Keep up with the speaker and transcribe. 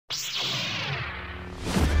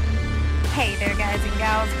Hey there, guys and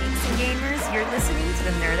gals, geeks and gamers. You're listening to the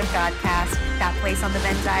Nerd of Godcast, that place on the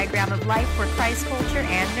Venn diagram of life where Christ culture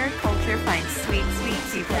and nerd culture find sweet, sweet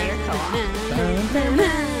two-player co-op.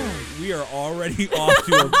 We are already off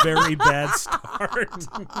to a very bad start.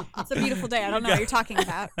 It's a beautiful day. I don't know what you're talking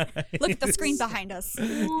about. Look at the screen behind us.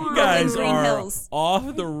 You guys Green are hills.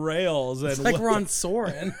 off the rails. It's like we're on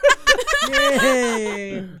Soarin'.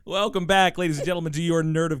 Yay! Welcome back, ladies and gentlemen, to your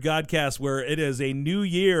Nerd of Godcast, where it is a new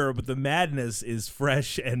year, but the madness is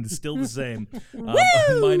fresh and still the same.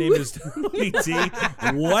 My name is Tony T.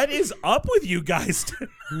 What is up with you guys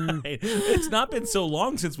tonight? It's not been so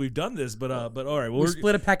long since we've done this, but all right. Well, We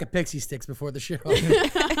split a pack of Pixie Sticks before the show.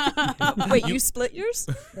 Wait, you split yours?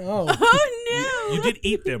 Oh, Oh, you did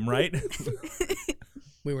eat them, right?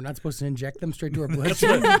 we were not supposed to inject them straight to our That's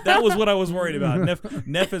bloodstream. that was what I was worried about.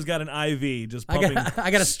 Neff has got an IV just pumping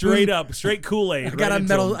I got a straight spoon. up, straight Kool-Aid. I got right a into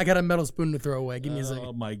metal. him. I got a metal spoon to throw away. Give me a second.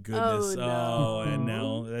 Oh my goodness! Oh, no. And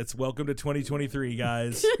now it's welcome to 2023,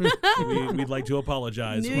 guys. We'd like to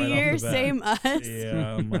apologize. New right year, off the bat. same us.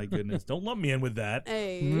 Yeah, oh my goodness! Don't lump me in with that.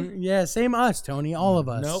 Hey. Yeah, same us, Tony. All of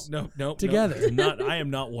us. Nope. Together. I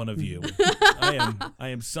am not one of you. I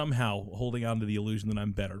am somehow holding on to the illusion that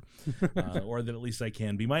I'm better, or that at least I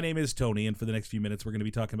can be. My name is Tony, and for the next few minutes, we're going to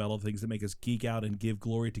be talking about all the things that make us geek out and give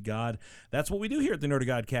glory to God. That's what we do here at the Nerd of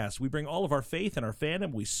Godcast. We bring all of our faith and our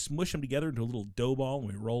fandom, we smush them together into a little dough ball, and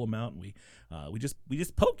we roll them out, and we just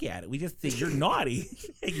poke at it. We just say, "You're naughty.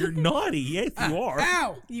 You're naughty." Yes, you are.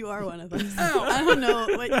 Ow! You are one of us. I don't know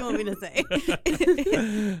what you want me to say.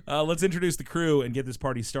 Let's introduce the crew and get this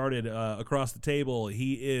party started. Across the table,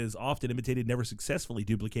 he is often imitated, never successfully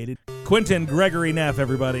duplicated. Quentin Gregory Neff,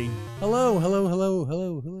 everybody. Hello.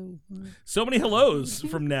 So many hellos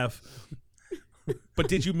from Neff. But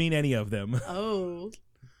did you mean any of them? Oh.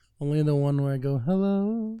 Only the one where I go,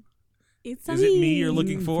 hello. It's Is it me you're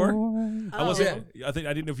looking for? I Oh.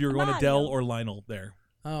 didn't know if you were going Adele or Lionel there.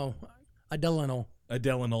 Oh, Adelanol.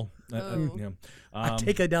 Adelinol. Oh. Yeah. I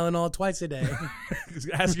take Adelanol twice a day.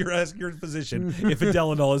 ask your physician if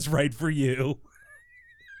Adelinol is right for you.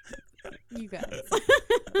 You guys.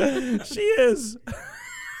 She is.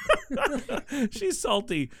 She's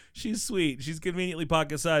salty. She's sweet. She's conveniently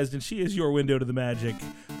pocket-sized, and she is your window to the magic.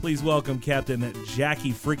 Please welcome Captain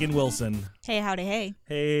Jackie freaking Wilson. Hey, howdy, hey.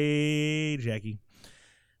 Hey, Jackie.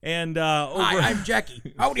 And Hi, I'm Jackie.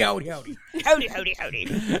 Howdy. Howdy.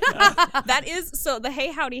 That is, so the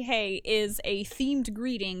Hey Howdy Hey is a themed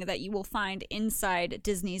greeting that you will find inside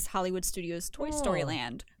Disney's Hollywood Studios Toy Story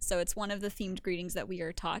Land. So it's one of the themed greetings that we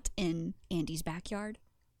are taught in Andy's backyard.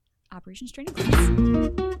 Operations Training Class.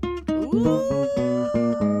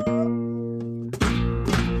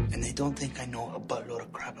 And they don't think I know a buttload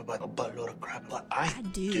of crap about a buttload of crap, but I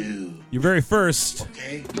do. your very first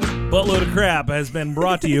Okay? buttload of crap has been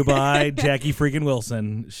brought to you by Jackie freaking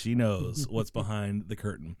Wilson. She knows what's behind the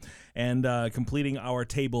curtain. And completing our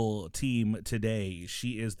table team today,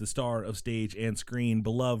 she is the star of stage and screen,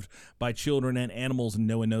 beloved by children and animals, and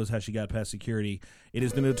no one knows how she got past security. It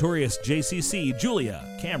is the notorious JCC,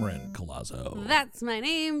 Julia Cameron Colazzo. That's my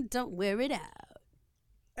name. Don't wear it out.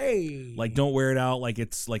 Hey. Like, don't wear it out like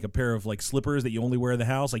it's like a pair of like slippers that you only wear in the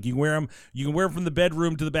house. Like, you can wear them from the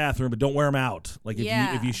bedroom to the bathroom, but don't wear them out. Like,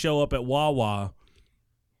 if you show up at Wawa,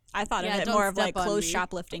 I thought Yeah, of it don't more of like step on clothes me.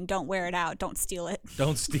 shoplifting. Don't wear it out. Don't steal it.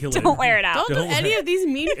 don't steal it. Don't wear it out. Don't do any of these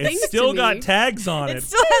mean things It's still to got me. tags on It it.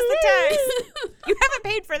 still has the tags. You haven't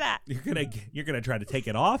paid for that. You're gonna try to take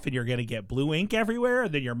it off, and you're gonna get blue ink everywhere,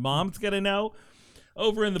 and then your mom's gonna know.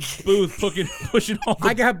 Over in the booth, pushing all the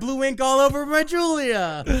I got blue ink all over my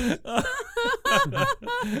Julia.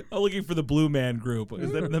 I'm looking for the Blue Man Group. Is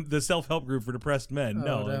that the self-help group for depressed men?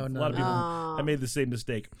 no, A no, lot of people. no. I made the same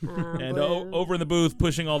mistake. And Blue. over in the booth,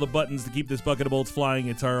 pushing all the buttons to keep this bucket of bolts flying,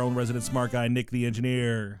 it's our own resident smart guy, Nick the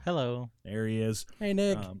engineer. Hello. There he is. Hey,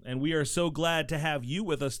 Nick. And we are so glad to have you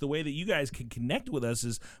with us. The way that you guys can connect with us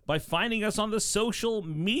is by finding us on the social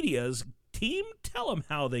medias. Team, tell them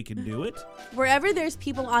how they can do it. Wherever there's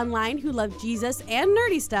people online who love Jesus and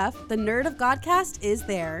nerdy stuff, the Nerd of Godcast is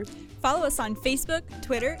there. Follow us on Facebook,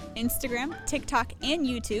 Twitter, Instagram, TikTok, and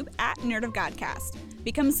YouTube at Nerd of Godcast.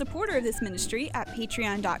 Become a supporter of this ministry at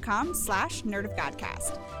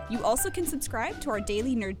patreon.com/nerdofgodcast. You also can subscribe to our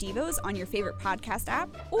daily Nerd Devos on your favorite podcast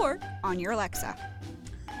app or on your Alexa.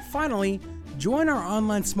 Finally, join our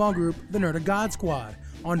online small group, the Nerd of God Squad,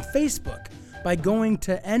 on Facebook by going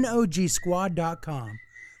to nogsquad.com.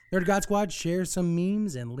 Nerd of God Squad, share some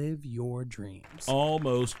memes and live your dreams.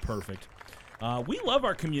 Almost perfect. We love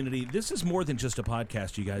our community. This is more than just a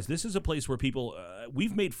podcast, you guys. This is a place where people,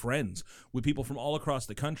 we've made friends with people from all across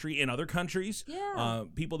the country, in other countries,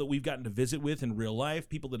 people that we've gotten to visit with in real life,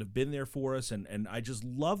 people that have been there for us, and I just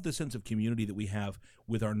love the sense of community that we have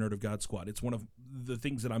with our Nerd of God squad. It's one of the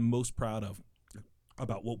things that I'm most proud of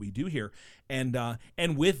about what we do here. And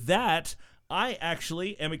with that, I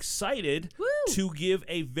actually am excited to give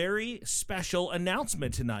a very special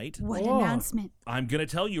announcement tonight. What announcement? I'm going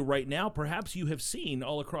to tell you right now. Perhaps you have seen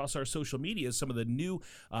all across our social media some of the new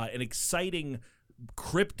and exciting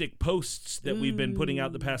cryptic posts that we've been putting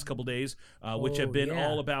out the past couple days, which have been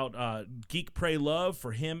all about Geek, Pray, Love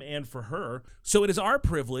for him and for her. So it is our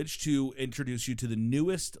privilege to introduce you to the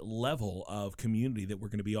newest level of community that we're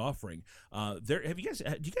going to be offering. Do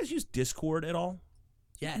you guys use Discord at all?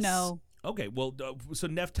 Yes. No. Okay, well, so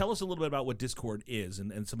Neff, tell us a little bit about what Discord is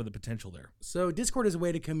and some of the potential there. So Discord is a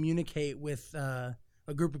way to communicate with a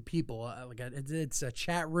group of people. It's a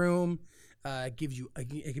chat room. It gives you.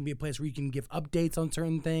 It can be a place where you can give updates on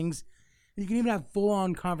certain things. And you can even have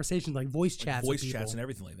full-on conversations like voice chats. Voice chats and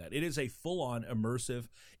everything like that. It is a full-on immersive,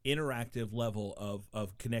 interactive level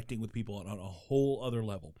of connecting with people on a whole other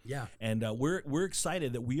level. Yeah. And we're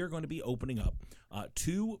excited that we are going to be opening up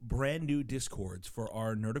 2 brand new Discords for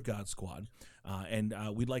our Nerd of God squad. And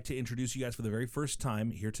we'd like to introduce you guys for the very first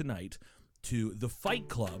time here tonight to the Fight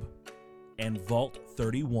Club and Vault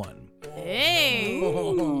 31. Hey!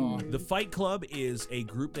 The Fight Club is a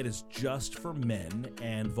group that is just for men,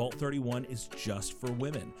 and Vault 31 is just for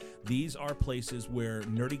women. These are places where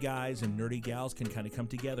nerdy guys and nerdy gals can kind of come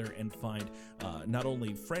together and find not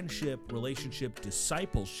only friendship, relationship,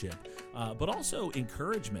 discipleship, but also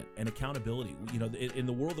encouragement and accountability. You know, in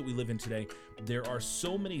the world that we live in today, there are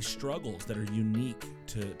so many struggles that are unique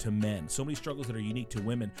to men, so many struggles that are unique to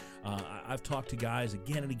women. I've talked to guys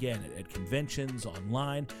again and again at conventions,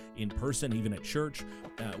 online, in person, even at church,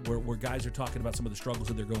 where guys are talking about some of the struggles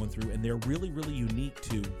that they're going through, and they're really, really unique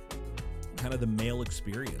to kind of the male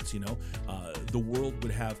experience. You know, the world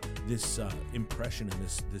would have this impression and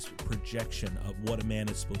this projection of what a man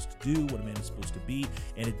is supposed to do, what a man is supposed to be,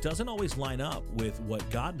 and it doesn't always line up with what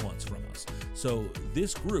God wants from us. So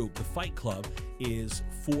this group, the Fight Club, is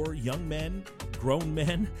for young men, grown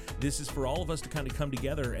men. This is for all of us to kind of come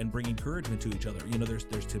together and bring encouragement to each other. You know,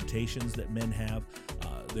 there's temptations that men have.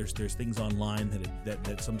 There's things online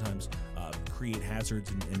that sometimes create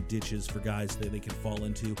hazards and ditches for guys that they can fall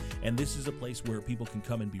into. And this is a place where people can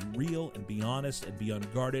come and be real and be honest and be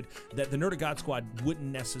unguarded, that the Nerd of God squad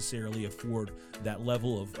wouldn't necessarily afford that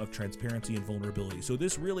level of transparency and vulnerability. So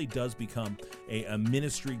this really does become a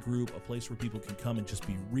ministry group, a place where people can come and just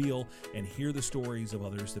be real and hear the stories of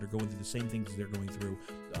others that are going through the same things they're going through,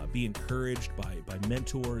 be encouraged by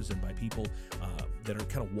mentors and by people that are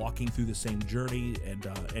kind of walking through the same journey,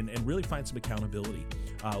 and really find some accountability.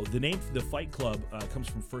 The name for the Fight Club comes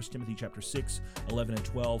from 1 Timothy chapter 6, 11 and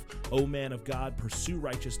 12. O man of God, pursue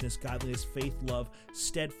righteousness, godliness, faith, love,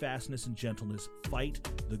 steadfastness, and gentleness. Fight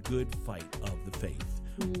the good fight of the faith.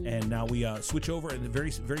 And now we switch over, and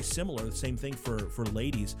very, very similar, the same thing for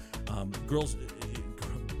ladies. Girls,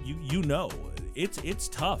 you know, it's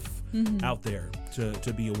tough out there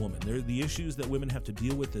to be a woman. They're the issues that women have to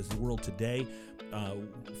deal with as the world today.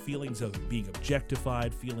 Feelings of being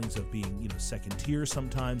objectified, feelings of being second tier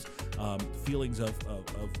sometimes, feelings of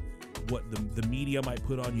what the media might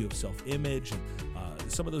put on you, of self-image,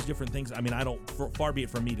 and some of those different things. I mean, far be it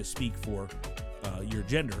from me to speak for your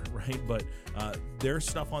gender, right? But there's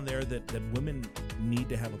stuff on there that women need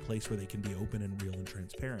to have a place where they can be open and real and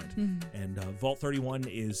transparent. And Vault 31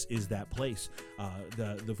 is that place.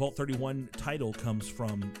 The Vault 31 title comes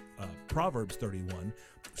from Proverbs 31,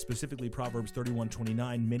 specifically Proverbs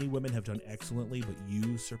 31:29. Many women have done excellently, but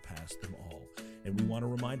you surpass them all. And we want to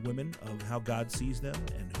remind women of how God sees them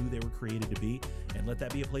and who they were created to be, and let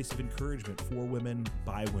that be a place of encouragement for women,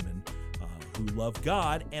 by women, who love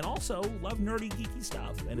God and also love nerdy, geeky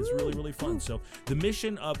stuff. And it's really, really fun. So the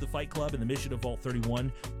mission of the Fight Club and the mission of Vault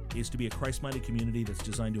 31 is to be a Christ-minded community that's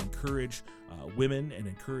designed to encourage women and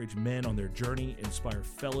encourage men on their journey, inspire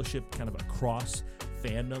fellowship kind of across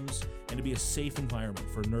fandoms, and to be a safe environment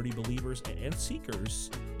for nerdy believers and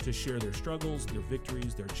seekers to share their struggles, their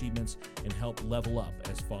victories, their achievements, and help level up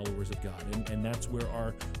as followers of God. And that's where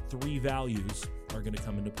our 3 values are going to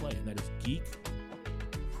come into play, and that is geek,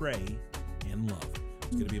 pray, and love.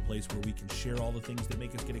 It's going to be a place where we can share all the things that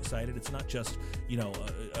make us get excited. It's not just,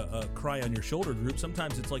 a cry on your shoulder group.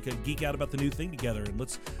 Sometimes it's like a geek out about the new thing together, and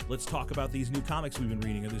let's talk about these new comics we've been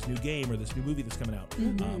reading, or this new game, or this new movie that's coming out.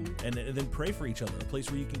 And then pray for each other. A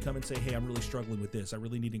place where you can come and say, hey, I'm really struggling with this. I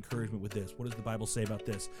really need encouragement with this. What does the Bible say about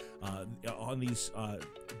this? On these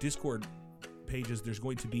Discord pages. There's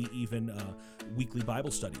going to be even weekly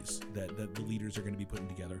Bible studies that the leaders are going to be putting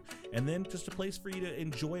together. And then just a place for you to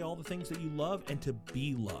enjoy all the things that you love and to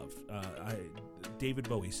be loved. David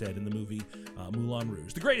Bowie said in the movie Moulin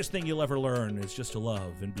Rouge, the greatest thing you'll ever learn is just to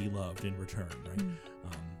love and be loved in return, right?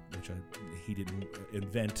 Which he didn't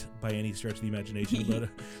invent by any stretch of the imagination,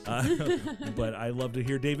 but I love to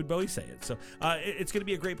hear David Bowie say it. So it's going to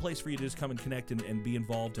be a great place for you to just come and connect and be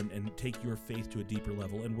involved and take your faith to a deeper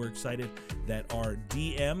level. And we're excited that our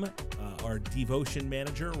DM, our devotion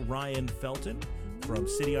manager, Ryan Felton, from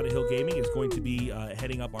City on a Hill Gaming is going to be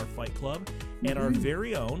heading up our Fight Club, and our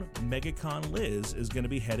very own MegaCon Liz is going to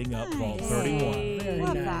be heading up Vault 31. Very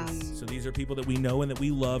Love nice. So these are people that we know and that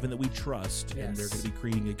we love and that we trust, and they're Yes. going to be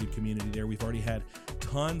creating a good community there. We've already had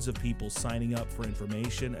tons of people signing up for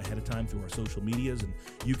information ahead of time through our social medias, and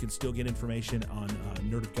you can still get information on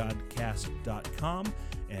nerdofgodcast.com.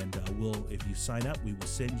 And if you sign up, we will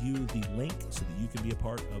send you the link so that you can be a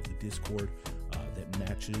part of the Discord that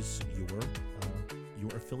matches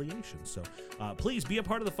your affiliation. So please be a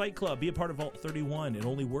part of the Fight Club, be a part of Vault 31. It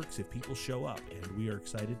only works if people show up, and we are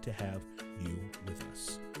excited to have you with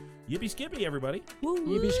us. Yippee Skippy, everybody.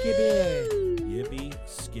 Yippee skippy. Yippee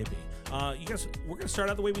Skippy. You guys, we're going to start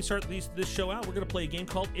out the way we start this show out. We're going to play a game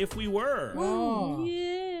called If We Were. Oh.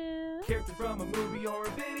 Character from a movie or a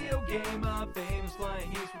video game, a famous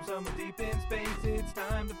flying use from someone deep in space. It's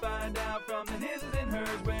time to find out from the his's and hers.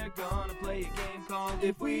 We're gonna play a game called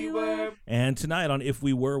If We Were. And tonight on If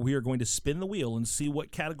We Were, we are going to spin the wheel and see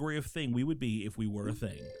what category of thing we would be if we were a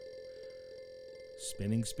thing.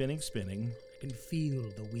 Spinning, spinning, spinning. I can feel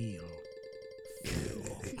the wheel. Feel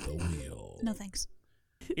the wheel. No thanks.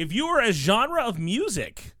 If you were a genre of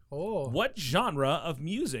music, Oh. what genre of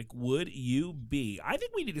music would you be? I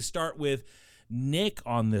think we need to start with Nick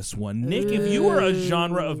on this one. Nick, if you were a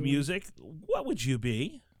genre of music, what would you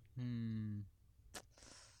be?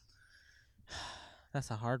 That's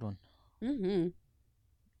a hard one. Mm-hmm.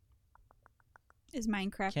 Is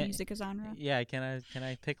Minecraft Can't- music a genre? Yeah, can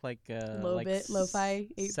I pick like Low bit, lo-fi,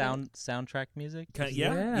 8-bit. soundtrack music?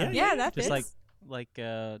 Yeah. Yeah, that fits.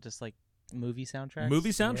 Just like movie soundtracks.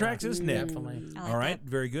 Movie soundtracks is Neff. Definitely. I like All right,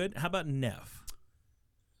 very good. How about Neff?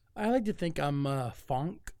 I like to think I'm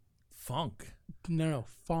funk. Funk. No,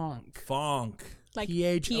 funk. Funk. like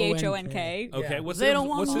P-H-O-N-K. P-H-O-N-K. Okay, Yeah. what's They the don't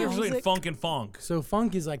want what's the difference between music. funk and funk? So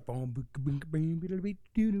funk is like boom, boom, boom, boom, boom, boom,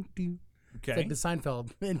 boom, boom. It's Okay. like the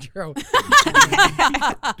Seinfeld intro.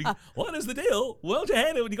 What is the deal? Won't you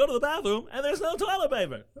hand it when you go to the bathroom and there's no toilet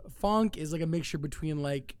paper? Funk is like a mixture between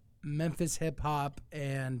like Memphis hip hop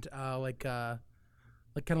and like kind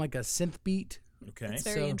of like a synth beat. Okay. It's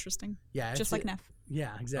very So- interesting. Yeah, Just like Neff.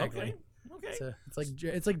 Yeah, exactly. Okay.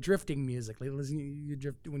 It's like drifting music. Like listen, you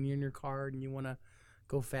drift when you're in your car and you want to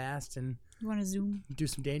go fast and You want to zoom? do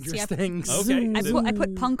some dangerous I- things. Okay. I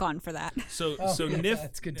put punk on for that. So yeah, Neff,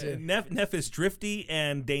 that's good too. Neff is drifty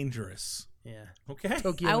and dangerous. Yeah. Okay.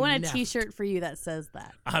 Tokyo I want a Neff. T-shirt for you that says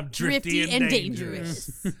that. I'm drifty, and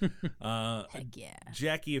dangerous. Heck yeah.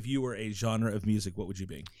 Jackie, if you were a genre of music, what would you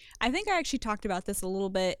be? I think I actually talked about this a little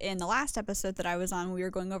bit in the last episode that I was on. We were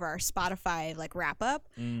going over our Spotify like wrap up.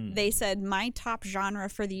 They said my top genre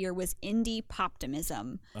for the year was indie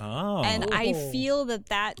poptimism. Oh. And I Oh. feel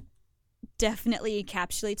that definitely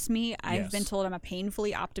encapsulates me. I've been Yes. told I'm a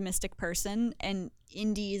painfully optimistic person, and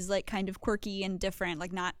indie is like kind of quirky and different.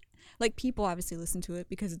 Like not like people obviously listen to it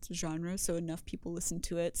because it's a genre, so enough people listen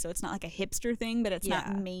to it. So it's not like a hipster thing, but it's Yeah.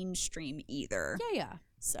 not mainstream either. Yeah.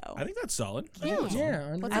 So I think that's solid. Yeah. What's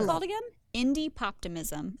I it love called again? indie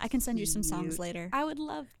poptimism. I can send you some songs Cute. later. I would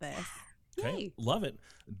love this. Okay. Yay. Love it.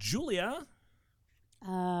 Julia.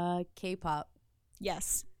 K-pop.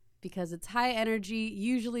 Yes. Because it's high energy,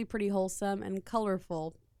 usually pretty wholesome and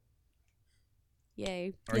colorful.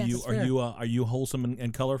 Yay. Are Yes. are you wholesome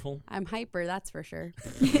and colorful? I'm hyper, that's for sure.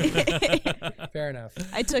 Fair enough.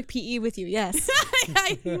 I took PE with you. Yes.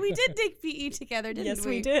 We did take PE together, didn't yes,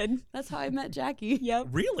 we? we did. That's how I met Jackie. Yep.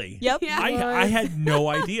 Really? Yep. Yeah. I had no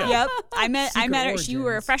idea. Yep. I met Secret her. You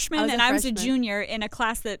were a origins. freshman I was a and I was a freshman. junior in a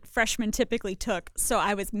class that freshmen typically took. So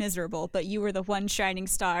I was miserable, but you were the one shining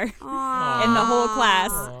star in the whole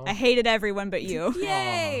class. I hated everyone but you.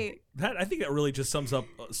 Yay. I think that really just sums up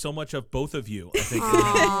so much of both of you. I think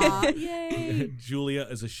Aw, yay. Julia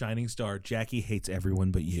is a shining star. Jackie hates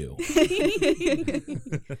everyone but you.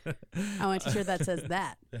 I want a t-shirt that says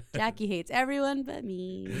that. Jackie hates everyone but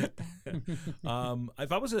me.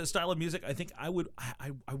 If I was a style of music, I think I would.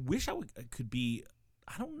 I wish I could be.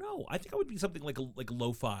 I don't know. I think I would be something like a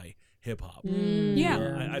lo-fi hip hop.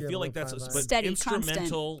 Yeah. I feel like that's but Steady,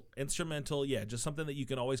 instrumental. Yeah, just something that you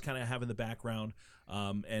can always kind of have in the background,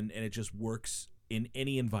 and it just works in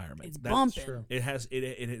any environment. It's That's bumping. true. It has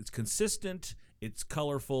it's consistent, it's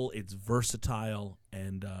colorful, it's versatile,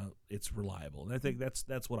 and it's reliable. And I think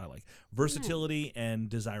that's what I like. Versatility and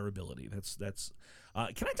desirability. That's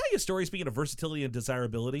can I tell you a story speaking of versatility and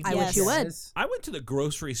desirability? I wish you would. Yes. I went to the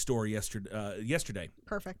grocery store yesterday.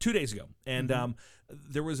 Perfect. 2 days ago, and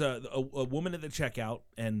there was a woman at the checkout,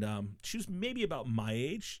 and she was maybe about my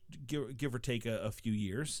age, give or take a few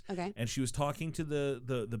years. Okay. And she was talking to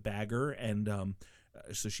the bagger, and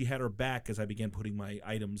so she had her back as I began putting my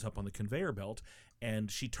items up on the conveyor belt, and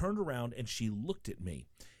she turned around and she looked at me.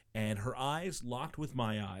 And her eyes locked with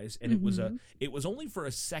my eyes, and it was only for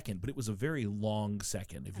a second, but it was a very long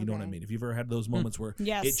second, if you know what I Okay. mean. If you've ever had those moments where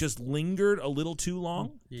Yes. it just lingered a little too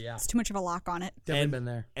long, Yeah. It's too much of a lock on it. Definitely and- been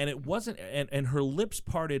there. and it wasn't, and her lips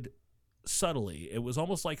parted subtly. It was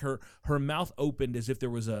almost like her mouth opened as if there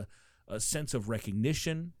was a sense of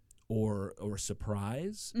recognition or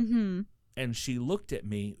surprise. Mm-hmm. And she looked at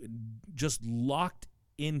me, just locked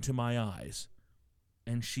into my eyes,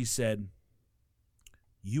 and she said,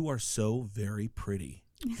 "You are so very pretty."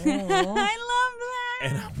 I love that.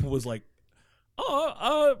 And I was like,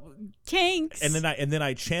 Kinks. and then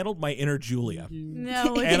I channeled my inner Julia.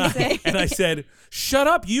 No, what And did you say? I said, "Shut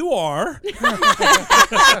up, you are." It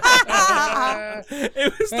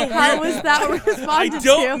was the How weirdest- was that I responded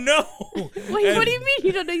don't to? know. Wait, And what do you mean?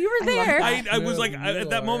 You don't know? You were there. I was like, at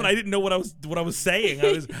that moment, I didn't know what I was saying.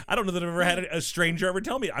 I don't know that I've ever had a stranger ever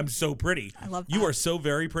tell me I'm so pretty. I love You that. are so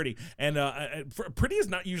very pretty. And pretty is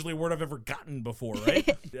not usually a word I've ever gotten before, right?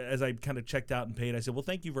 As I kind of checked out and paid, I said, "Well,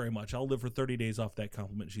 thank you very much. I'll live for 30 days off that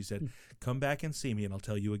compliment." She said, "Come back and see me, and I'll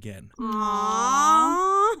tell you again." Aww.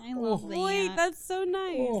 I love that. Wait, that's so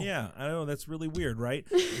nice. Yeah, I know that's really weird, right?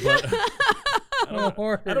 But I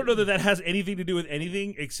don't know that has anything to do with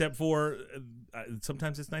anything except for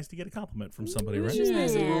sometimes it's nice to get a compliment from somebody, right? She's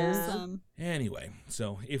nice and Yeah. wholesome. Anyway,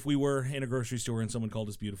 so if we were in a grocery store and someone called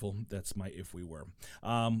us beautiful, that's my if we were.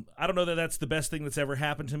 I don't know that that's the best thing that's ever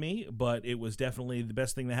happened to me, but it was definitely the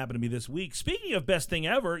best thing that happened to me this week. Speaking of best thing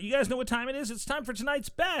ever, you guys know what time it is? It's time for tonight's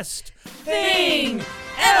best thing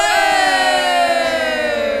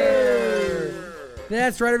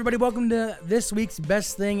That's right, everybody. Welcome to this week's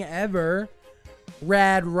Best Thing Ever,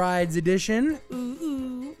 Rad Rides Edition.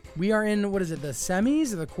 We are in, what is it, the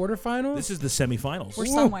semis or the quarterfinals? This is the semifinals. We're Ooh,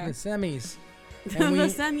 somewhere. The semis. The And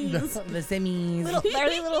semis. The semis. Are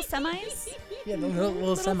they little semis? Yeah, the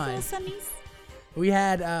little semis. semis. We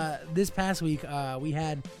had, this past week, we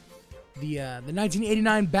had the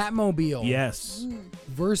 1989 Batmobile Yes.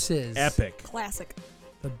 versus Epic. Classic.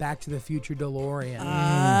 the Back to the Future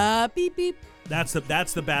DeLorean. Beep beep. That's the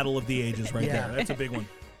battle of the ages right Yeah. there. That's a big one.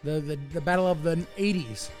 The battle of the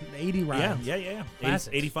 80s, the 80 rounds. Yeah.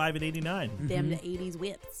 Classics. 85 and 89. Damn the 80s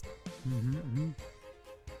whips.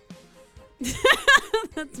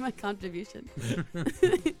 That's my contribution.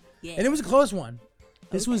 Yeah. And it was a close one.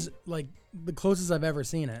 This was like the closest I've ever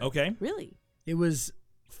seen it. Okay. Really? It was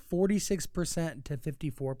 46% to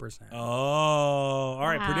 54%. Oh, all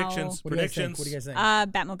right. Wow. Predictions. What do you guys think? Predictions. What do you guys think?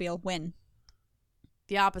 Batmobile win.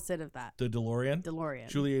 The opposite of that. The DeLorean. DeLorean.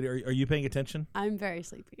 Juliet, are you paying attention? I'm very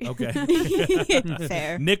sleepy. Okay.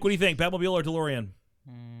 Fair. Nick, what do you think? Batmobile or DeLorean?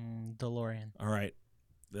 DeLorean. All right.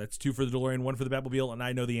 That's 2 for the DeLorean, 1 for the Batmobile, and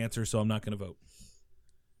I know the answer, so I'm not going to vote.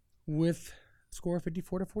 With score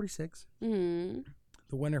 54 to 46, Mm.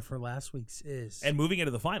 the winner for last week's is. And moving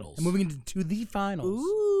into the finals. And moving into the finals,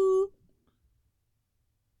 Ooh.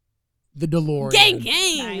 the DeLorean. Gang,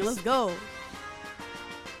 gang. Nice. Let's go.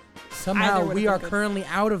 Somehow Either would've we been are good. currently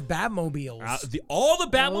out of Batmobiles. All the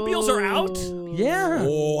Batmobiles are out? Yeah.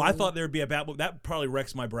 Oh, I thought there'd be a Batmobile. That probably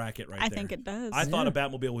wrecks my bracket right I there. think it does. I thought a Yeah.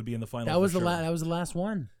 Batmobile would be in the finals. That was for the sure. that was the last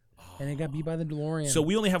one, and it got beat by the DeLorean. So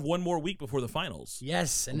we only have one more week before the finals.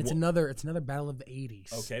 yes, and it's Wha- another battle of the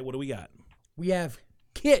 80s. Okay, what do we got? We have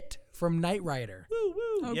Kit from Knight Rider, Woo,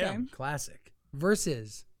 woo. Okay. Yeah. classic,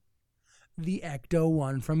 versus the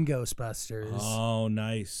Ecto-1 from Ghostbusters. Oh,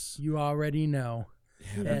 nice. You already know.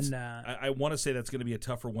 Yeah, that's- And I want to say that's going to be a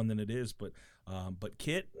tougher one than it is, but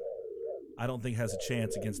Kit, I don't think has a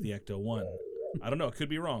chance against the Ecto One. I don't know. It could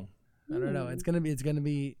be wrong. I don't know. It's gonna be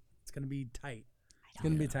tight. It's gonna be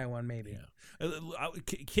a tight one, maybe.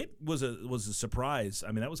 Kit was a surprise.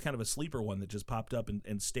 I mean, that was kind of a sleeper one that just popped up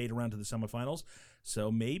and stayed around to the semifinals.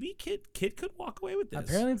 So maybe Kit could walk away with this.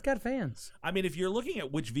 Apparently, it's got fans. I mean, if you're looking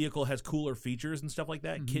at which vehicle has cooler features and stuff like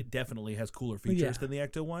that, Kit definitely has cooler Yeah. features than the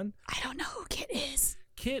Ecto One. I don't know who Kit is.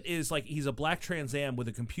 Kit is like he's a black Trans Am with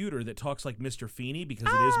a computer that talks like Mr. Feeney because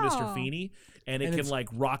it is Mr. Oh. Feeney, and it And can it's- like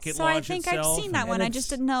rocket So I launch think itself. I've seen that and- one. and I just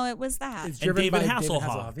it's- didn't know it was that. It's And driven David by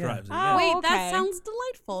Hasselhoff yeah. drives it. Oh, yeah. Wait, okay. that sounds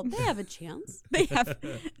delightful. They have a chance. They have.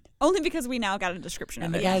 Only because we now got a description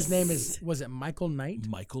And of the it. guy's name was it Michael Knight?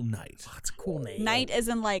 Michael Knight. That's a cool name. Knight as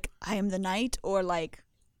in like, I am the knight, or like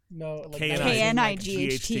No, like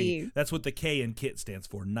KNIGHT. That's what the K in KIT stands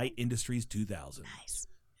for. Knight Industries 2000. Nice.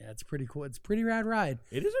 Yeah, it's pretty cool. It's a pretty rad ride.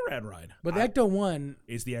 It is a rad ride. But the Ecto 1,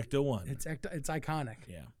 Is the Ecto 1. it's iconic.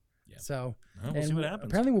 Yeah. Yeah. So Well, we'll see what happens.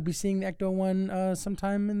 Apparently, we'll be seeing the Ecto 1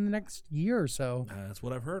 sometime in the next year or so. That's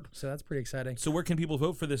what I've heard. So that's pretty exciting. So where can people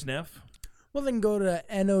vote for this, Neff? Well, then go to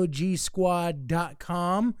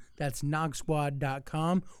nogsquad.com. That's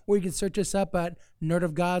nogsquad.com. Or you can search us up at Nerd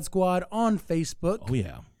of God Squad on Facebook. Oh,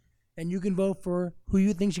 yeah. And you can vote for who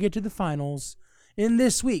you think should get to the finals in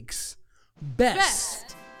this week's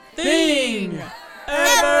Best Thing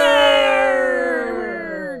Ever!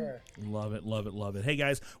 Love it, love it, love it. Hey,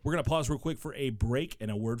 guys, we're going to pause real quick for a break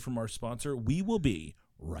and a word from our sponsor. We will be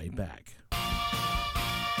right back.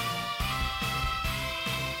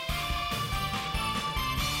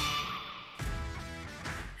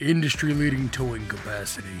 Industry-leading towing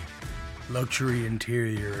capacity, luxury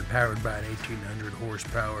interior, and powered by an 1,800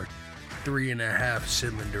 horsepower,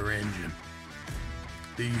 3.5-cylinder engine.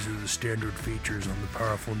 These are the standard features on the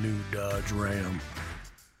powerful new Dodge Ram.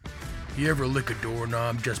 You ever lick a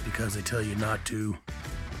doorknob just because they tell you not to?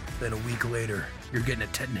 Then a week later, you're getting a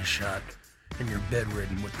tetanus shot and you're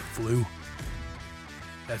bedridden with the flu?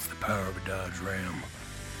 That's the power of a Dodge Ram.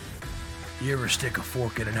 You ever stick a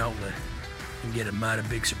fork in an outlet and get a mighty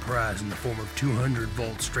big surprise in the form of 200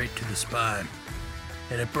 volts straight to the spine,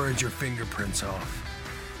 and it burns your fingerprints off,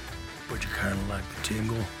 but you kind of like the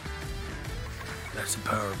tingle? That's the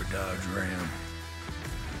power of a Dodge Ram.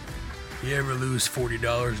 You ever lose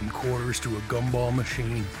 $40 in quarters to a gumball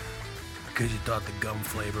machine because you thought the gum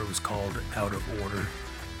flavor was called out of order?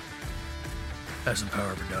 That's the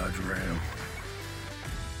power of a Dodge Ram.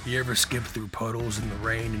 You ever skip through puddles in the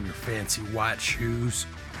rain in your fancy white shoes,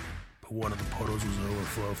 but one of the puddles was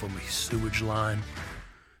overflow from a sewage line,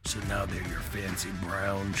 so now they're your fancy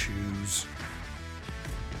brown shoes?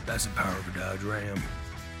 That's the power of a Dodge Ram.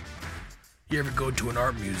 You ever go to an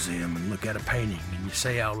art museum and look at a painting and you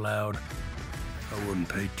say out loud, I wouldn't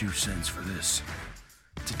pay 2 cents for this.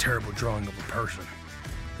 It's a terrible drawing of a person.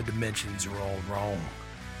 The dimensions are all wrong.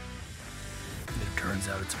 And it turns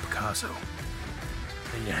out it's a Picasso.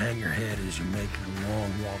 Then you hang your head as you're making a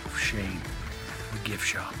long walk of shame to the gift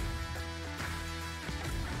shop.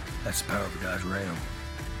 That's the power of a Dodge Ram.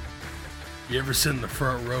 You ever sit in the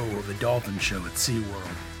front row of the dolphin show at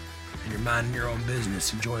SeaWorld and you're minding your own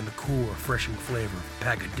business, enjoying the cool, refreshing flavor of a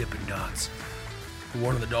pack of Dippin' Dots? And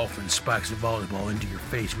one of the dolphins spikes a volleyball into your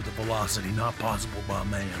face with a velocity not possible by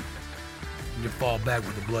man. And you fall back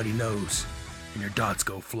with a bloody nose, and your dots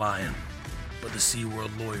go flying. But the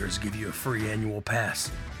SeaWorld lawyers give you a free annual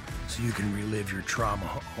pass, so you can relive your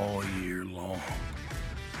trauma all year long.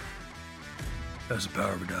 That's the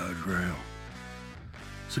power of a Dodge Ram.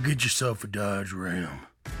 So get yourself a Dodge Ram.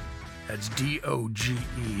 That's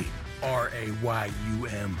DOGERAYUM.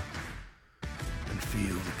 And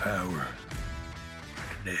feel the power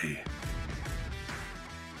today.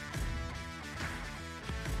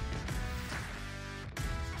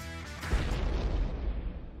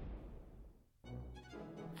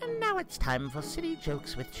 And now it's time for Silly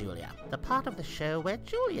Jokes with Julia, the part of the show where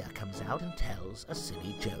Julia comes out and tells a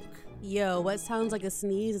silly joke. Yo, what sounds like a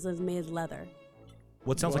sneeze is made of leather?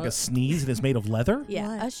 What sounds like a sneeze and is made of leather?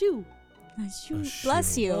 Yeah, What? a shoe.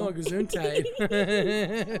 Bless you. Oh, gesundheit.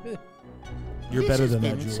 You're This better has than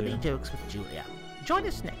been that, Silly Julia. Jokes with Julia. Join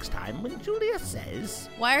us next time when Julia says...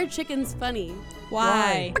 Why are chickens funny?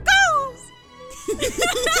 Why?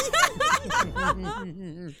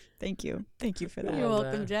 Thank you. Thank you for that. You're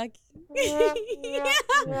welcome, Jack.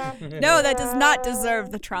 No, that does not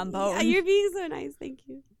deserve the trombone. Yeah, you're being so nice. Thank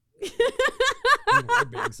you. You are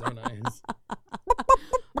being so nice.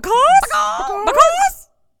 Because?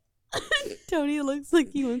 Tony looks like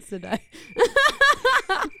he wants to die.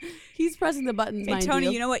 He's pressing the buttons, Hey, mind Tony,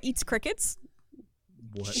 you. you know what eats crickets?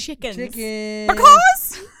 What? Chickens. Chicken.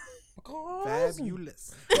 Because?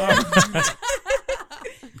 Fabulous.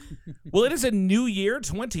 Well, it is a new year,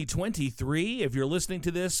 2023. If you're listening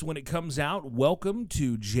to this when it comes out, welcome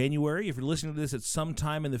to January. If you're listening to this at some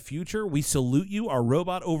time in the future, we salute you, our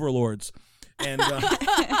robot overlords. And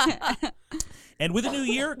And with a new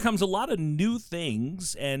year comes a lot of new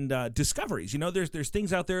things and discoveries. You know, there's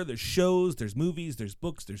things out there, there's shows, there's movies, there's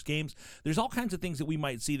books, there's games. There's all kinds of things that we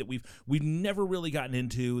might see that we've never really gotten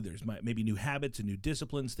into. There's maybe new habits and new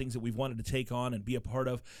disciplines, things that we've wanted to take on and be a part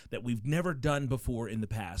of that we've never done before in the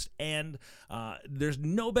past. And there's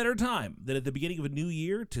no better time than at the beginning of a new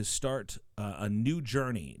year to start a new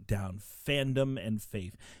journey down fandom and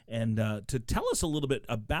faith. And to tell us a little bit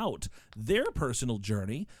about their personal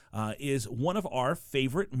journey is one of our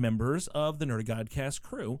favorite members of the Nerd Godcast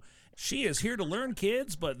crew. She is here to learn,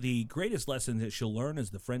 kids, but the greatest lesson that she'll learn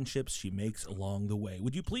is the friendships she makes along the way.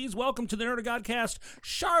 Would you please welcome to the Nerd Godcast,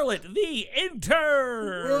 Charlotte the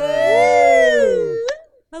Intern?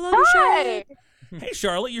 Hello, Charlotte. Hey,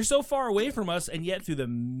 Charlotte, you're so far away from us, and yet through the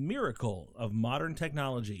miracle of modern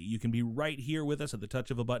technology, you can be right here with us at the touch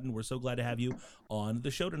of a button. We're so glad to have you on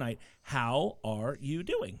the show tonight. How are you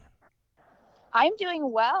doing? I'm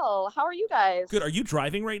doing well. How are you guys? Good. Are you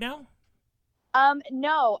driving right now?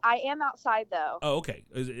 No, I am outside though. Oh, okay.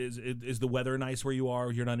 Is the weather nice where you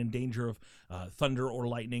are? You're not in danger of thunder or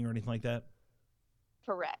lightning or anything like that?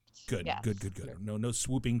 Correct. Good, yes. good. No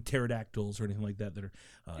swooping pterodactyls or anything like that are.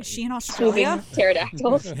 Is she in Australia?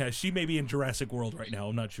 Pterodactyls. Yeah, she may be in Jurassic World right now.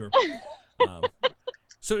 I'm not sure.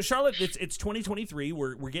 So Charlotte, it's 2023.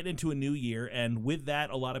 We're getting into a new year, and with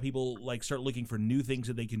that, a lot of people start looking for new things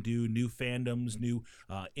that they can do, new fandoms, new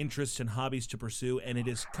interests and hobbies to pursue. And it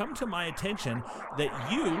has come to my attention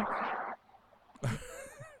that you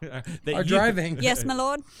driving. Yes, my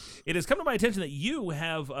lord. It has come to my attention that you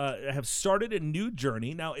have started a new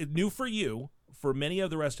journey. Now, it's new for you. For many of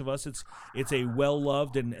the rest of us, it's a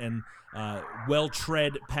well-loved and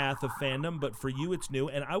well-tread path of fandom, but for you, it's new.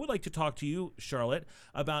 And I would like to talk to you, Charlotte,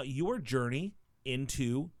 about your journey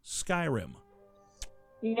into Skyrim.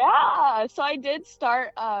 Yeah, so I did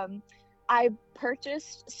start. I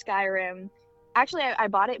purchased Skyrim. Actually, I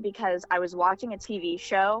bought it because I was watching a TV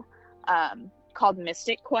show called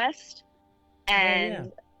Mystic Quest,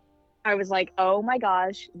 and I was like, "Oh my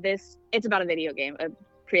gosh, it's about a video game."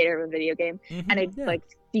 Creator of a video game, and it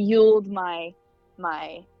fueled my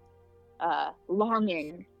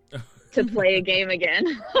longing to play a game again.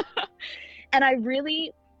 And I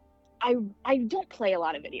don't play a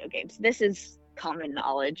lot of video games. This is common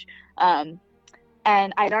knowledge. And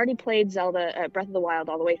I'd already played Zelda Breath of the Wild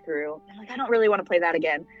all the way through. I'm I don't really want to play that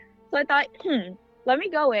again. So I thought, let me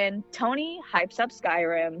go in. Tony hypes up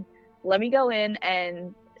Skyrim. Let me go in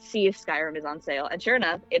and see if Skyrim is on sale. And sure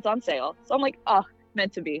enough, it's on sale. So I'm like, oh,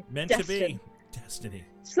 meant to be. Destiny.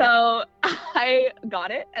 So I got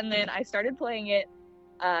it, and then I started playing it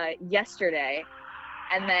yesterday,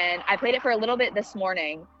 and then I played it for a little bit this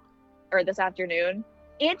morning or this afternoon.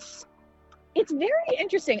 It's very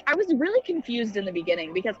interesting. I was really confused in the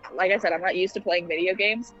beginning because, like I said, I'm not used to playing video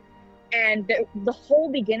games, and the whole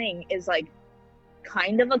beginning is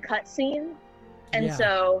kind of a cutscene, and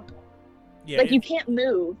so. Yeah, you can't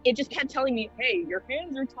move. It just kept telling me, "Hey, your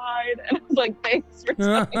hands are tied," and I was like, "Thanks for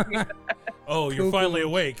telling me that." Oh, you're finally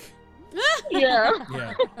awake. Yeah.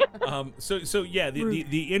 Yeah. So yeah,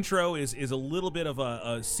 the intro is a little bit of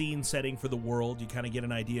a scene setting for the world. You kind of get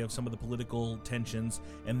an idea of some of the political tensions,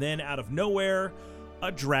 and then out of nowhere,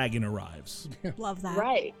 a dragon arrives. Love that.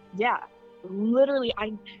 Right. Yeah. Literally,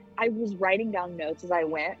 I was writing down notes as I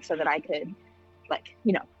went so that I could,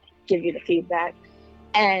 give you the feedback.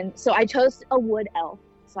 And so I chose a wood elf.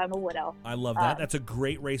 So I'm a wood elf. I love that. That's a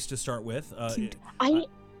great race to start with. I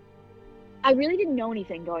really didn't know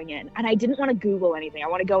anything going in, and I didn't want to Google anything. I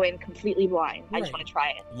want to go in completely blind. Right. I just want to try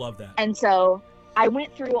it. Love that. And so I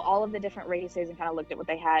went through all of the different races and kind of looked at what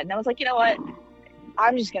they had, and I was like, you know what?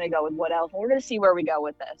 I'm just going to go with wood elf, and we're going to see where we go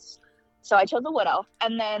with this. So I chose a wood elf,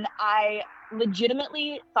 and then I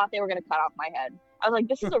legitimately thought they were going to cut off my head. I was like,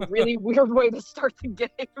 this is a really weird way to start the game.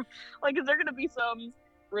 Is there going to be some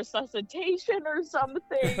resuscitation or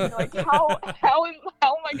something? How am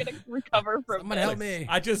I going to recover from Someone this? help me.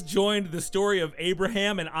 I just joined the story of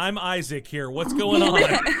Abraham, and I'm Isaac here. What's going on?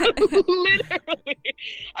 Literally.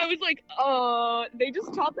 I was like, oh, they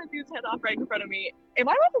just chopped that dude's head off right in front of me. Am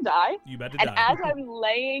I about to die? You about to die. And as I'm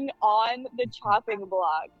laying on the chopping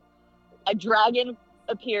block, a dragon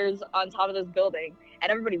appears on top of this building,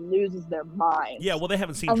 and everybody loses their mind. Yeah, well, they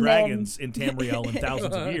haven't seen dragons in Tamriel in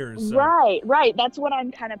thousands of years. So. Right. That's what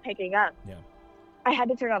I'm kind of picking up. Yeah. I had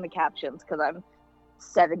to turn on the captions because I'm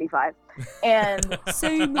 75. And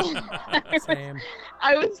Same.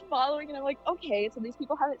 I was following, and I'm like, okay, so these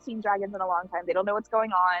people haven't seen dragons in a long time. They don't know what's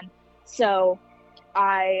going on. So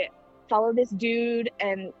I follow this dude,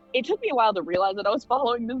 and it took me a while to realize that I was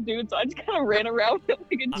following this dude, so I just kind of ran around with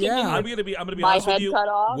like a chicken. I'm gonna be my honest with head you. cut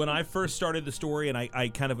off. When I first started the story, and I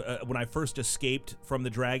kind of when I first escaped from the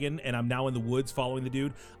dragon, and I'm now in the woods following the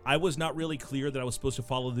dude, I was not really clear that I was supposed to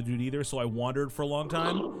follow the dude either. So I wandered for a long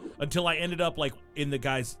time until I ended up like in the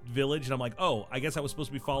guy's village, and I'm like, oh, I guess I was supposed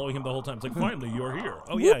to be following him the whole time. It's like, finally, you're here.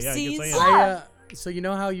 Oh yeah, I guess I am. So you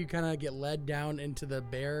know how you kind of get led down into the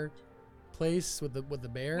bear place with the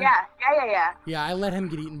bear? Yeah. Yeah, I let him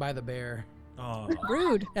get eaten by the bear. Oh.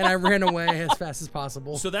 Rude. And I ran away as fast as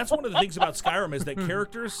possible. So that's one of the things about Skyrim is that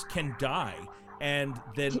characters can die, and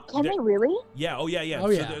then Can they really? Yeah. Oh yeah. Oh,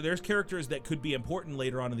 so yeah. there's characters that could be important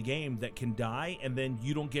later on in the game that can die, and then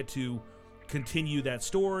you don't get to continue that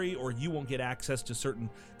story, or you won't get access to certain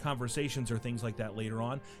conversations or things like that later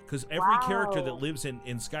on, because every character that lives in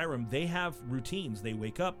Skyrim, they have routines. They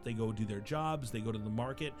wake up, they go do their jobs, they go to the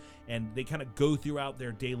market, and they kind of go throughout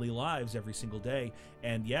their daily lives every single day.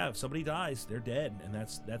 And yeah, if somebody dies, they're dead, and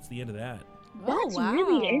that's the end of that. That's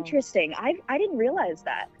really interesting. I didn't realize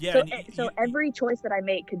that. Yeah, So every choice that I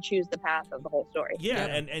make could choose the path of the whole story. Yeah,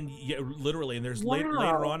 and yeah, literally, and there's later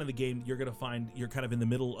on in the game, you're gonna find you're kind of in the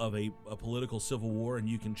middle of a political civil war, and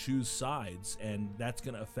you can choose sides, and that's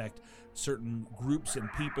gonna affect certain groups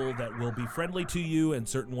and people that will be friendly to you, and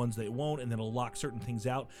certain ones that won't, and then it'll lock certain things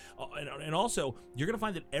out. And also, you're gonna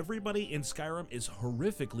find that everybody in Skyrim is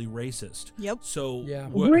horrifically racist. Yep. So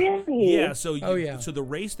really? Yeah. So so the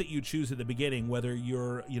race that you choose at the beginning, whether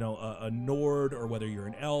you're a Nord, or whether you're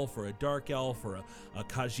an elf or a dark elf or a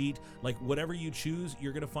Khajiit, like whatever you choose,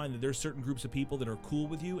 you're gonna find that there's certain groups of people that are cool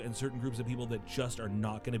with you, and certain groups of people that just are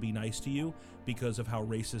not gonna be nice to you because of how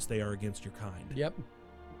racist they are against your kind. Yep.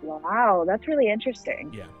 Wow, that's really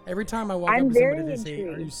interesting. Yeah. Every time I walk I'm up to somebody, very they say, "Are you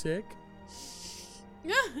intrigued. sick?"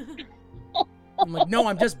 I'm like, "No,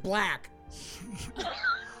 I'm just black."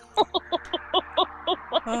 Oh,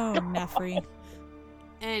 Nefri.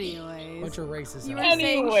 Anyways. Bunch of racists. You were out there.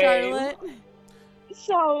 saying, Charlotte?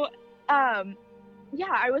 So, yeah,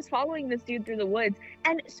 I was following this dude through the woods,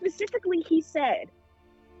 and specifically he said,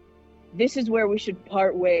 "This is where we should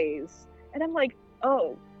part ways." And I'm like,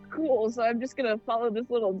 oh, cool. So I'm just gonna follow this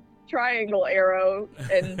little triangle arrow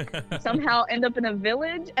and somehow end up in a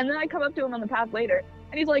village. And then I come up to him on the path later,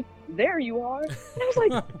 and he's like, "There you are." And I was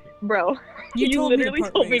like, bro, you literally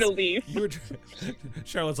told me to leave.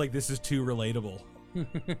 Charlotte's like, this is too relatable.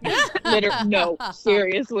 No,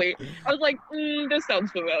 seriously. I was like, this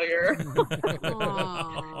sounds familiar.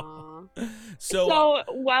 So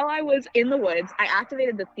while I was in the woods, I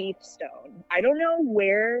activated the Thief Stone. I don't know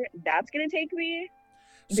where that's going to take me.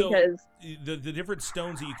 Because the different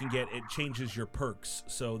stones that you can get, it changes your perks.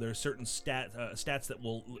 So there's certain stats that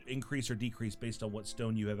will increase or decrease based on what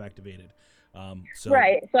stone you have activated.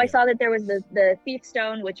 Right. So I saw that there was the Thief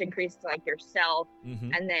Stone, which increased like your stealth,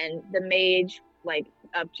 and then the Mage, like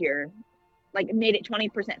up to your, like made it 20%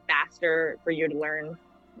 faster for you to learn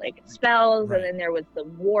like spells. And then there was the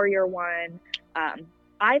Warrior one.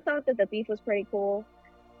 I thought that the Thief was pretty cool.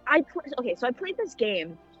 So I played this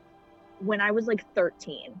game when I was like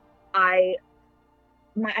 13. I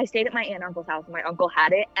stayed at my aunt and uncle's house, and my uncle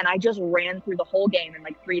had it, and I just ran through the whole game in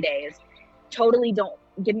like 3 days. Totally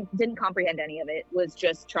didn't comprehend any of it, was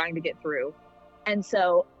just trying to get through. And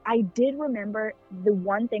so I did remember, the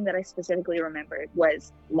one thing that I specifically remembered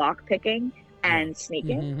was lock picking and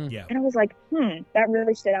sneaking. Yeah. And I was like, that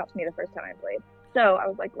really stood out to me the first time I played. So I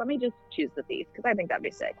was like, let me just choose the Thief, because I think that'd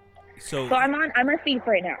be sick. So I'm a thief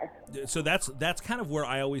right now. So that's kind of where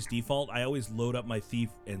I always default. I always load up my thief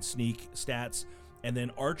and sneak stats, and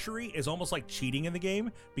then archery is almost like cheating in the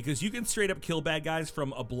game, because you can straight up kill bad guys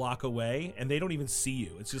from a block away and they don't even see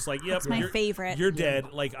you. It's just like, yep, that's my favorite. You're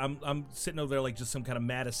dead. Like I'm sitting over there like just some kind of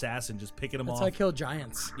mad assassin, just picking them off. That's how I kill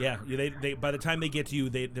giants. Yeah, they by the time they get to you,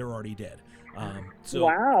 they're already dead.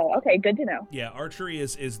 Wow. Okay, good to know. Yeah, archery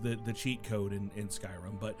is the cheat code in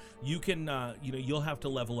Skyrim, but you can you'll have to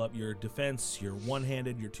level up your defense, your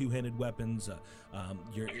one-handed, your two-handed weapons.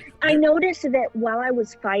 I noticed that while I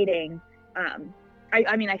was fighting,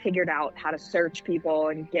 I figured out how to search people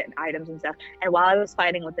and get items and stuff. And while I was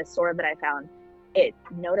fighting with this sword that I found, it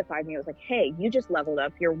notified me. It was like, hey, you just leveled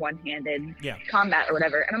up your one-handed combat or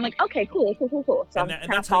whatever. And I'm like, okay, cool. So I'm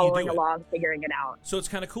kind of following along, figuring it out. So it's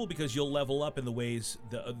kind of cool because you'll level up in the ways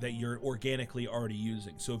that you're organically already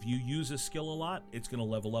using. So if you use a skill a lot, it's going to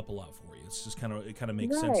level up a lot for you. It's just it kind of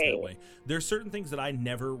makes sense that way. There's certain things that I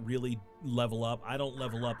never really level up. I don't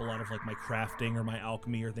level up a lot of like my crafting or my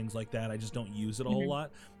alchemy or things like that. I just don't use it a whole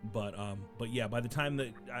lot. But yeah, by the time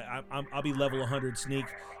that I'll be level 100 sneak,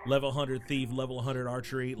 level 100 thief, level 100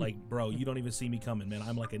 archery, like, bro, you don't even see me coming, man.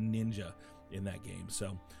 I'm like a ninja in that game.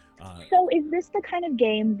 So So is this the kind of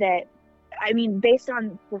game that, I mean, based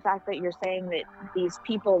on the fact that you're saying that these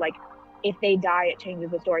people, like, if they die, it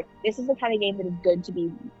changes the story. This is the kind of game that is good to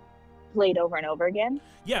be played over and over again?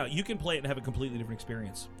 Yeah, you can play it and have a completely different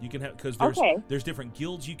experience. You can have, because there's different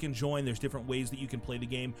guilds you can join. There's different ways that you can play the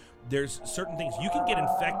game. There's certain things. You can get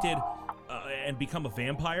infected and become a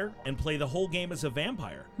vampire and play the whole game as a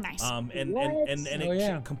vampire. Nice. And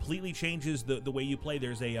it completely changes the way you play.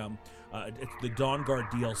 There's it's the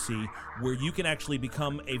Dawnguard DLC where you can actually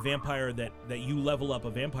become a vampire that you level up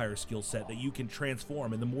a vampire skill set that you can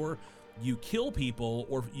transform. And the more you kill people,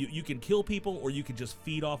 or you can kill people, or you can just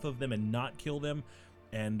feed off of them and not kill them.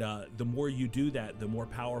 And the more you do that, the more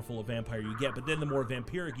powerful a vampire you get. But then the more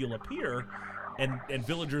vampiric you'll appear, and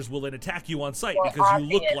villagers will then attack you on sight because you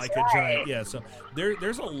look like a giant. Yeah, so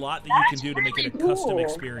there's a lot that you can do to make it a custom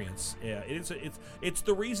experience. Yeah, it's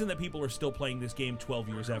the reason that people are still playing this game 12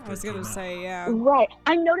 years after. I was gonna say, yeah. Right.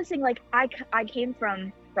 I'm noticing, like, I came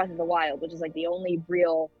from Breath of the Wild, which is like the only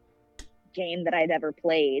real game that I'd ever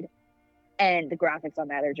played, and the graphics on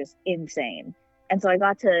that are just insane. And so I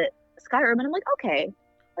got to Skyrim, and I'm like, okay,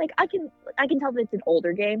 like I can tell that it's an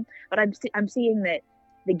older game, but I'm seeing that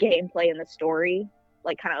the gameplay and the story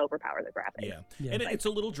like kind of overpower the graphics. Yeah. And it's a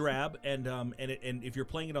little drab, and if you're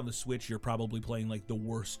playing it on the Switch, you're probably playing like the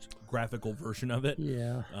worst graphical version of it.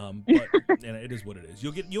 Yeah. But and it is what it is.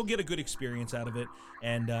 You'll get a good experience out of it,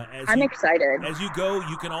 and I'm excited. As you go,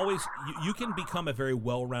 you can always you can become a very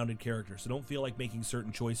well-rounded character. So don't feel like making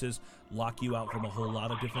certain choices lock you out from a whole lot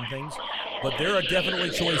of different things. But there are definitely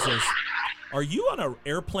choices. Are you on an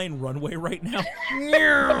airplane runway right now?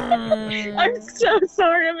 I'm so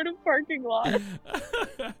sorry. I'm in a parking lot.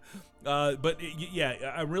 But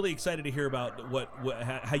yeah, I'm really excited to hear about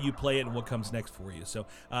how you play it and what comes next for you. So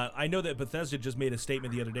I know that Bethesda just made a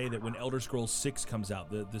statement the other day that when Elder Scrolls 6 comes out,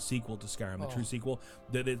 the sequel to Skyrim, the true sequel,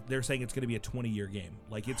 that they're saying it's going to be a 20-year game.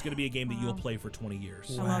 Like, it's going to be a game that you'll play for 20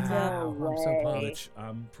 years. Wow. I love that. I'm so pumped. Which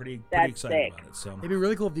I'm pretty excited sick. about it. So it'd be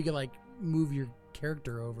really cool if you could like move your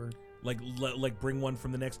character over. Like bring one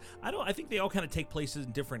from the next. I think they all kind of take places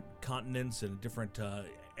in different continents and different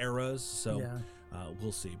eras. So yeah.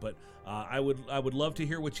 We'll see. But I would love to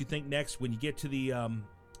hear what you think next when you get to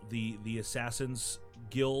the Assassins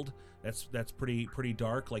Guild. That's pretty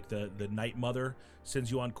dark. Like the Night Mother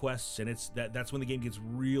sends you on quests, and that's when the game gets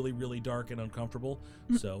really, really dark and uncomfortable.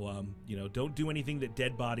 So don't do anything that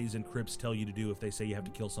dead bodies and crypts tell you to do if they say you have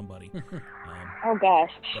to kill somebody. Oh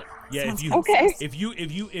gosh. Yeah,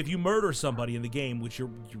 if you murder somebody in the game, which you're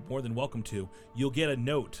more than welcome to, you'll get a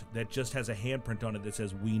note that just has a handprint on it that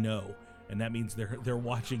says "We know." And that means they're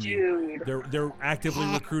watching you. They're actively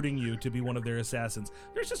recruiting you to be one of their assassins.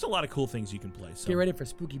 There's just a lot of cool things you can play. So. Get ready for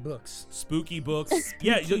spooky books. Spooky books.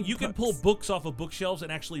 Yeah, you can pull books off of bookshelves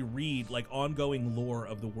and actually read like ongoing lore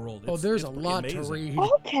of the world. There's a lot to read.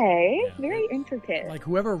 Okay, very intricate. Like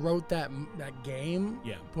whoever wrote that game,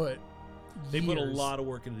 they put a lot of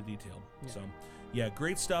work into detail. Yeah. So. Yeah,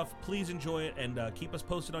 great stuff. Please enjoy it and keep us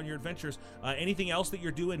posted on your adventures. Anything else that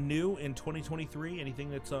you're doing new in 2023? Anything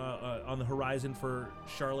that's on the horizon for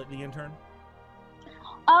Charlotte the intern?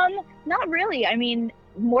 Not really. I mean,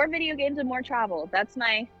 more video games and more travel. That's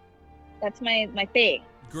my thing.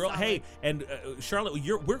 Girl, hey, and Charlotte,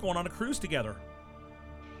 we're going on a cruise together.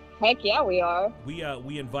 Heck yeah, we are.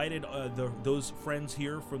 We invited those friends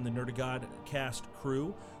here from the Nerd-A-God cast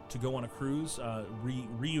crew to go on a cruise,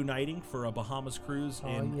 reuniting for a Bahamas cruise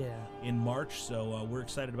in March. So we're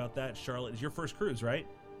excited about that. Charlotte, it's your first cruise, right?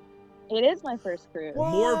 It is my first cruise.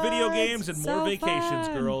 What? More video games and more vacations,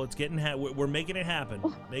 girl. It's getting we're making it happen.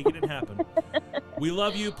 Making it happen. We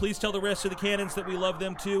love you. Please tell the rest of the cannons that we love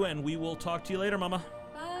them too, and we will talk to you later, Mama.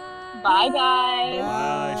 Bye, guys.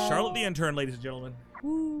 Bye. Charlotte the intern, ladies and gentlemen.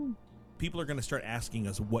 Woo. People are going to start asking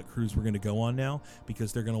us what cruise we're going to go on now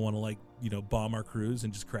because they're going to want to bomb our cruise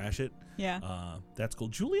and just crash it. Yeah. That's cool.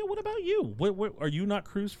 Julia, what about you? What are you not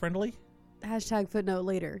cruise friendly? #footnote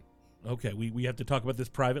later. Okay, we have to talk about this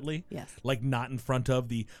privately? Yes. Like not in front of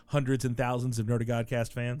the hundreds and thousands of Nerd-A-God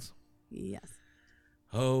cast fans? Yes.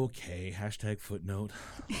 Okay, #footnote.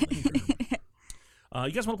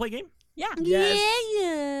 You guys want to play a game? Yeah. Yes.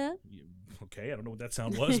 Yeah. Okay, I don't know what that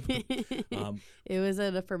sound was. But, it was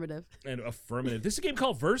an affirmative. An affirmative. This is a game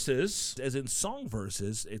called Versus, as in song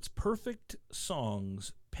versus. It's perfect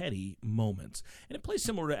songs, petty moments. And it plays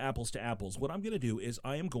similar to Apples. What I'm going to do is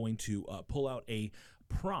I am going to pull out a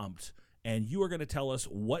prompt, and you are going to tell us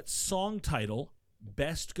what song title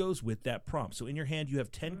best goes with that prompt. So in your hand, you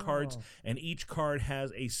have 10 cards, and each card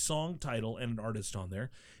has a song title and an artist on there.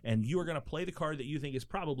 And you are going to play the card that you think is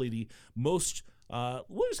probably the most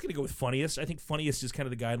We're just going to go with funniest. I think funniest is kind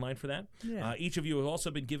of the guideline for that. Yeah. Each of you have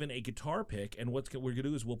also been given a guitar pick, and what we're going to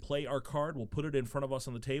do is we'll play our card, we'll put it in front of us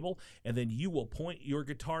on the table, and then you will point your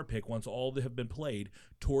guitar pick once all have been played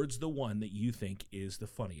towards the one that you think is the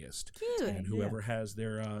funniest. Cute. And whoever has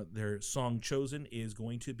their song chosen is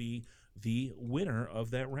going to be the winner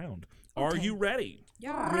of that round. Are you ready?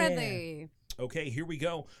 Ready. Okay, here we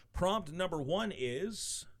go. Prompt number 1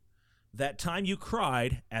 is that time you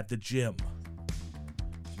cried at the gym.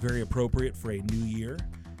 It's very appropriate for a new year.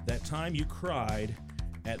 That time you cried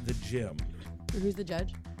at the gym. Who's the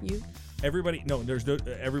judge? You? Everybody, no,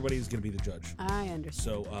 everybody's going to be the judge. I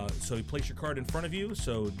understand. So you place your card in front of you.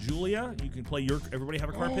 So Julia, you can play everybody have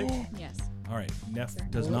a card pick? Yes. All right, Neff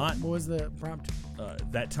does not. What was the prompt?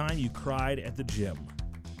 That time you cried at the gym.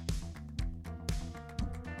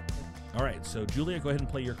 All right, so Julia, go ahead and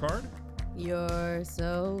play your card. You're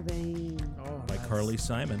so vain. By Carly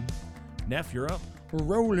Simon. Neff, you're up.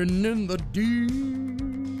 Rolling in the deep.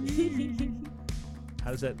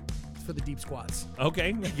 How does that? It's for the deep squats. Okay,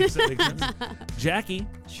 I guess that makes sense. Jackie.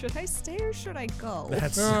 Should I stay or should I go?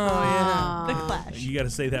 That's The Clash. You got to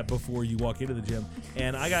say that before you walk into the gym.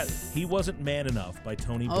 And I got He Wasn't Man Enough by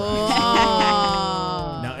Tony Brown.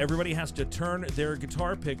 Now everybody has to turn their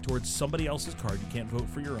guitar pick towards somebody else's card. You can't vote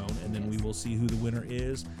for your own, and then we will see who the winner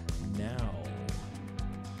is now.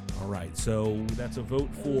 All right, so that's a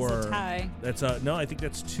vote for. It's a tie. That's no, I think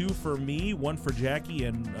that's 2 for me, 1 for Jackie,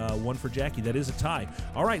 and 1 for Jackie. That is a tie.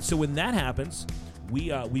 All right, so when that happens,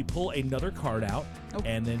 we pull another card out,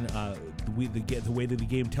 and then the way that the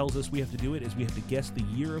game tells us we have to do it is we have to guess the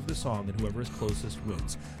year of the song, and whoever is closest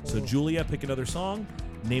wins. So Julia, pick another song,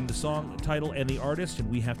 name the song title and the artist, and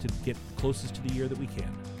we have to get closest to the year that we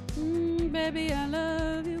can. Baby, I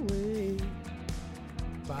love you way.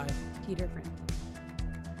 By Peter Frampton.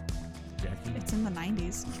 Jackie? It's in the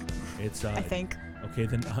 90s. It's I think. Okay,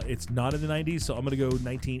 then it's not in the 90s, so I'm going to go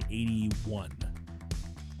 1981.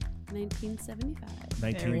 1975.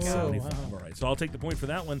 1975. All right, so I'll take the point for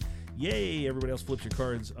that one. Yay! Everybody else flips your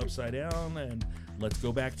cards upside down, and let's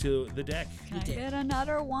go back to the deck. Can I get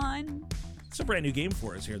another one? It's a brand new game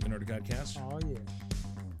for us here at the Nerd of Godcast. Oh, yeah.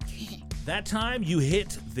 That time you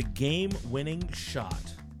hit the game-winning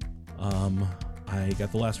shot. I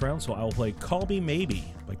got the last round, so I will play Call Me Maybe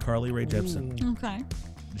by Carly Rae Jepsen. Okay.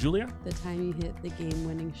 Julia? The time you hit the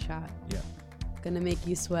game-winning shot. Yeah. Gonna make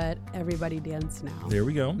you sweat. Everybody dance now. There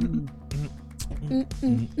we go.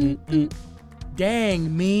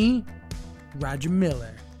 Dang me, Roger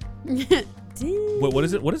Miller. What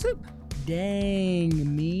is it? What is it?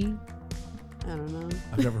 Dang me. I don't know.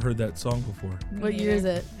 I've never heard that song before. What year is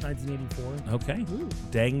it? 1984. Okay.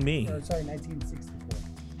 Dang me. Sorry, 1964.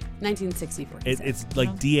 1964. It's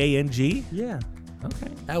like D-A-N-G? Yeah.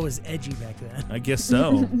 Okay. That was edgy back then. I guess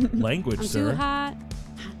so. Language, I'm sir. too hot.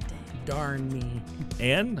 Darn me.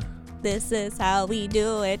 And? This is how we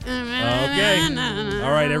do it. Okay.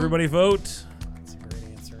 All right, everybody vote. That's a great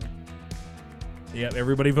answer. Yep,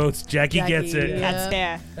 everybody votes. Jackie gets it. That's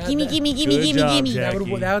fair. That- Gimme, that- gimme, gimme, Good gimme, job, gimme.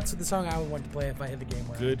 Jackie. That's the song I would want to play if I had the game.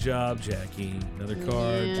 Good job, Jackie. Another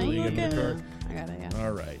card. Yeah, Julia, you another go. card. I got it, yeah.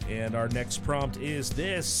 All right, and our next prompt is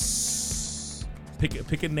this.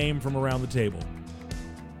 Pick a name from around the table.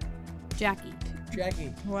 Jackie.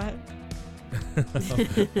 Jackie. What?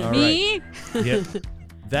 All Me? right. Yep.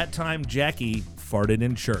 That time Jackie farted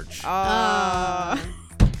in church. Hold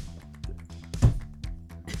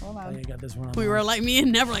Oh, on. you got this one. We were like me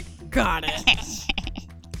and never like got it.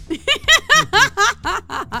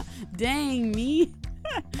 Dang me.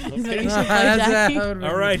 Is that what you should play, Jackie?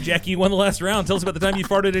 All right, Jackie, you won the last round. Tell us about the time you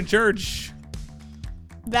farted in church.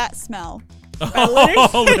 That smell.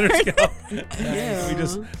 Oh, let her go.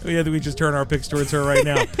 Ew. We just turn our picks towards her right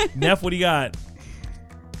now. Neff, what do you got?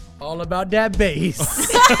 All about that bass.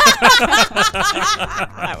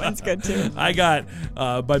 That one's good too. I got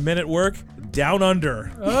by Men at Work, Down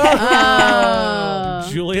Under.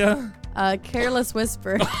 Julia? Careless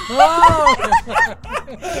Whisper.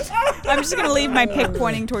 I'm just gonna leave my pick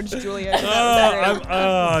pointing towards Julia.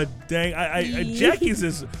 Dang. Jackie's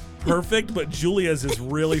is perfect, but Julia's is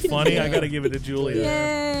really funny. I gotta give it to Julia.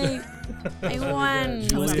 Yay. I won.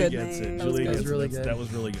 Julia good. gets it. That was Julia good. gets Really it. good. That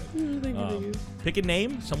was really good. Thank you. Pick a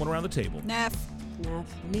name, someone around the table. Neff. Neff.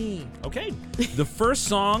 Me. Okay. The first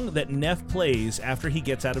song that Neff plays after he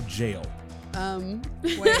gets out of jail.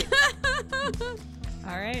 Wait.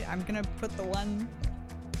 All right, I'm gonna put the one.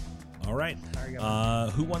 All right.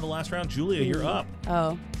 Who won the last round? Julia, you're up.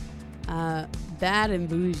 Bad and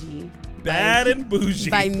Bougie. Bad and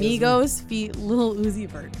Bougie. By Migos feat Lil Uzi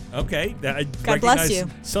Vert. Okay. I God bless recognize you.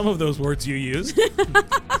 some of those words you used.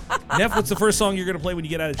 Neff, what's the first song you're going to play when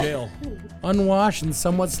you get out of jail? unwashed and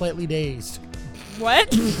somewhat slightly dazed. What?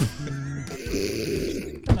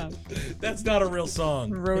 That's not a real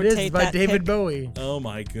song. Rotate It is by that David pick. Bowie. Oh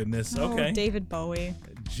my goodness. Oh, Okay. David Bowie.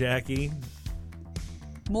 Jackie.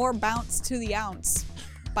 More Bounce to the Ounce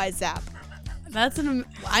by Zapp. That's I need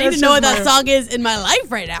That's to know what just that my- song is in my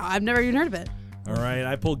life right now. I've never even heard of it. All right.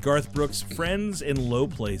 I pulled Garth Brooks' Friends in Low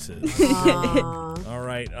Places. Aw. All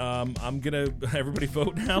right. I'm going to everybody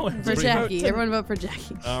vote now. For Everybody Jackie. vote. Everyone vote for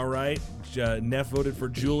Jackie. All right. Neff voted for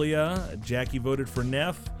Julia. Jackie voted for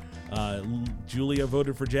Neff. Julia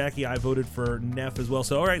voted for Jackie. I voted for Neff as well.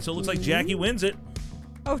 So, all right. So it looks like Jackie wins it.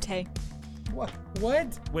 Oh, Tay.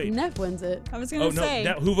 What? Wait. Neff wins it. I was going to Oh, no.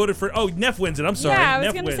 say. Who voted for... Oh, Neff wins it. I'm sorry. Yeah, I was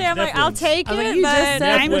Neff going to wins. say, I'm Neff like, I'll wins. take I was it, like, you but just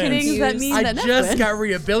said I'm wins. things that confused. mean I that Neff just wins. got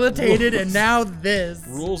rehabilitated and now this.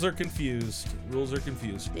 Rules are confused. Rules are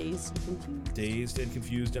confused. Dazed and confused. Dazed and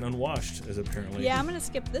confused and unwashed, as apparently. Yeah, I'm going to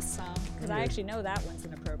skip this song because I actually know that one's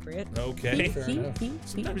inappropriate. Okay. Fair enough.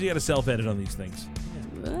 Sometimes you got to self-edit on these things.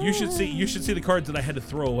 You should see the cards that I had to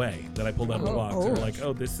throw away that I pulled out of the box. They're like,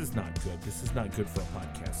 oh, this is not good. This is not good for a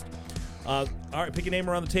podcast. All right, pick a name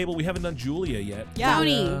around the table. We haven't done Julia yet. Yeah.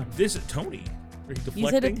 Tony. This is Tony. Are you deflecting? You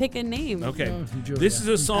said to pick a name. Okay. Julia. This is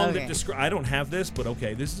a song that Okay. describes. I don't have this, but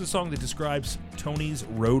okay. This is a song that describes Tony's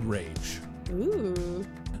road rage. Ooh.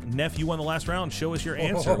 Neff, you won the last round. Show us your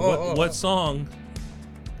answer. What song?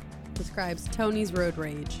 Describes Tony's road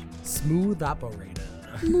rage. Smooth operator.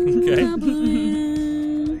 Okay.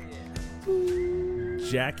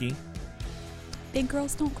 Jackie. Big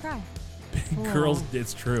girls don't cry. Girls,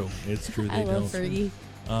 it's true. It's true. They I love don't. Fergie.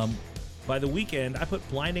 By the weekend, I put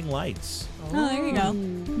Blinding Lights. Oh, there you go.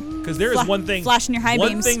 Because there is one thing. Flashing your high one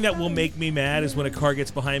beams. thing that will make me mad is when a car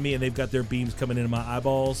gets behind me and they've got their beams coming into my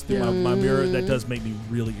eyeballs through my mirror. That does make me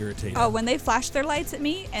really irritated. Oh, when they flash their lights at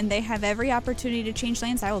me and they have every opportunity to change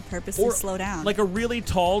lanes, I will purposely Or slow down. like a really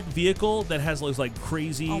tall vehicle that has those like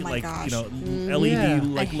crazy, Oh my like gosh. LED, Yeah.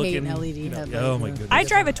 like I hate looking LED you know, headlights. oh my goodness! I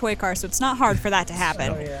drive a toy car, so it's not hard for that to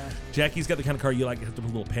happen. Oh, yeah. Jackie's got the kind of car you like have to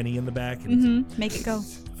put a little penny in the back. And Make it go.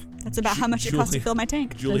 That's about how much it costs to Julia- fill my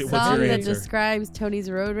tank. Julia, The what's song your that answer? describes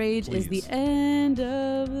Tony's road rage is Please. the end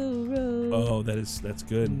of the road. Oh, that's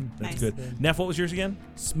good. That's Nice. good. Neff, what was yours again?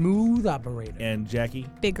 Smooth operator. And Jackie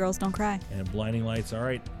Big girls don't cry. and Blinding Lights. All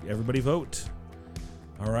right, everybody vote.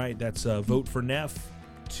 All right, that's a vote for Neff,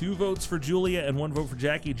 2 votes for Julia, and 1 vote for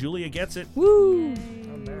Jackie. Julia gets it. Woo!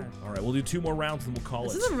 All right, we'll do 2 more rounds and we'll call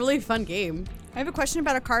This it. is a really fun game. I have a question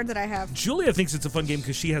about a card that I have. Julia thinks it's a fun game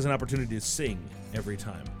because she has an opportunity to sing every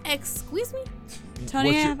time. Excuse me? Tony,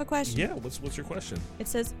 What's I your- have a question. Yeah, what's your question? It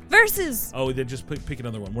says versus. Oh, then just pick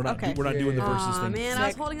another one. We're not Okay. we're not doing the versus Aw, thing. man, I was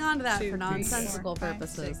Six, holding on to that 2, for 3, nonsensical 4, 5,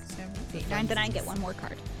 purposes. 6, 7, 8, 9. Then I get one more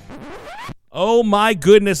card. Oh my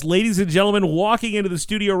goodness, ladies and gentlemen, walking into the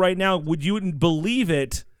studio right now, would you believe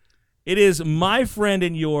it? It is my friend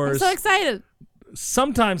and I'm yours, so excited.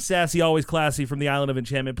 sometimes sassy, always classy, from the Island of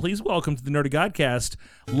Enchantment. Please welcome to the Nerdy Godcast,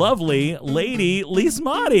 lovely Lady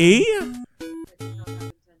Lismati.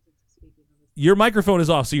 Your microphone is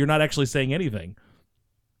off, so you're not actually saying anything.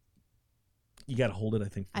 You got to hold it, I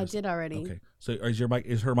think. I first. did already. Okay. So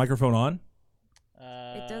is her microphone on?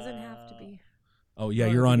 It doesn't have to be. Oh, yeah,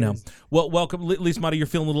 Oh, you're on it now. is. Well, welcome. Lismati, you're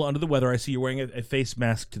feeling a little under the weather. I see you're wearing a face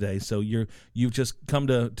mask today, so you've just come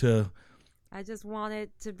to I just wanted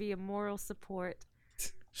to be a moral support,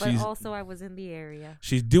 but she's also I was in the area.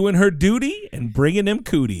 she's doing her duty and bringing them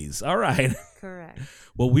cooties. All right. Correct.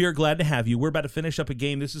 Well, we are glad to have you. We're about to finish up a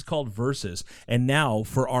game. This is called Versus. And now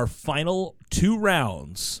for our final 2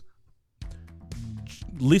 rounds,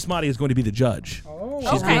 Lismati is going to be the judge. Oh.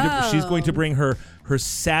 She's going to bring her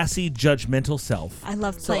sassy, judgmental self. I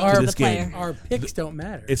love So playing our, to this the player. game. our picks don't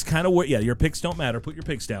matter. It's kind of your picks don't matter. Put your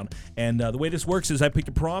picks down. And the way this works is I pick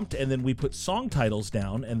a prompt, and then we put song titles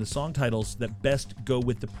down, and the song titles that best go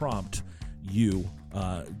with the prompt, you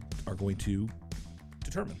are going to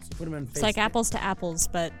determine. So put them in face It's like apples to apples,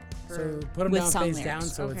 but So put them with down song face lyrics. down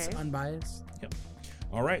so it's Okay. unbiased. Yep.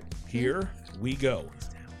 All right, here we go.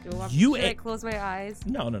 Should I close my eyes?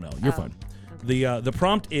 No, you're Oh. fine. The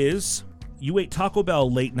prompt is you ate Taco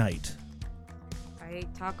Bell late night. I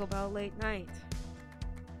ate Taco Bell late night.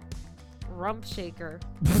 Rump Shaker.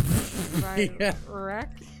 Right. Yeah. Wreck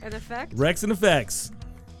and Effect. Rex and Effects.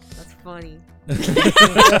 That's funny. and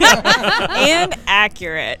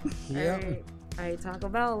accurate. Yep. Alright. I ate Taco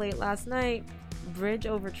Bell late last night. Bridge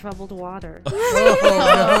over troubled water.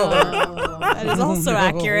 Oh, That is also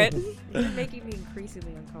accurate. You're making me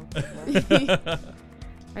increasingly uncomfortable.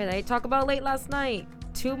 Alright, I ate Taco Bell late last night.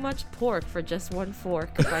 Too much pork for just one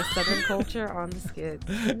fork by Southern Culture on the Skids.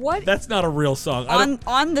 What That's not a real song. I don't-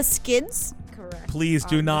 on the skids? correct. Please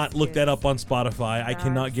do on not the look that skids. up on Spotify. I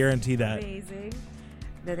cannot That's guarantee that. Amazing.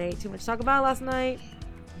 Then ate too much to talk about last night.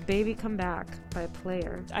 Baby Come Back by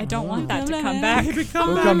Player. I don't want that to come back.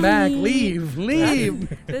 Don't come back. Leave.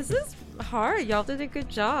 This is hard. Y'all did a good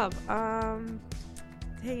job. Dang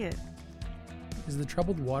it. Is the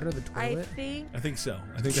troubled water the I toilet? think so.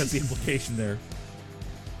 I think that's the implication there.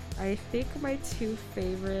 I think my two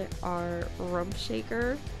favorite are Rump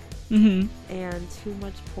Shaker Mm-hmm. and Too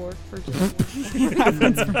Much Pork for Just One.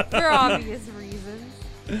 For obvious reasons.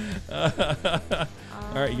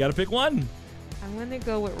 All right, you got to pick one. I'm gonna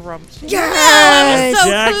go with Rump Shaker. Yes! So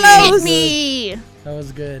Jackie. close. Me. That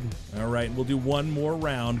was good. All right, we'll do one more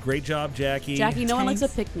round. Great job, Jackie. Jackie, no one likes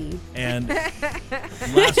Thanks. to pick me. And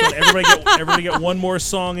last one, everybody get one more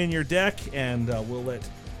song in your deck, and we'll let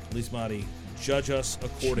Lismati judge us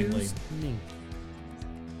accordingly. Choose me.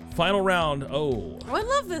 Final round. Oh, Oh, I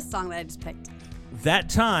love this song that I just picked. that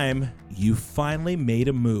time you finally made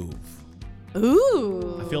a move.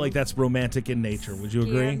 Ooh. I feel like that's romantic in nature. Would you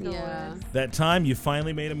agree? Scandalous. Yeah. That time you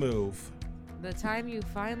finally made a move. The time you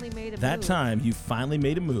finally made a That move. time you finally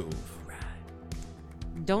made a move.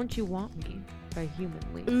 Don't You Want Me by Human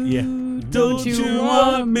League. Yeah. Don't you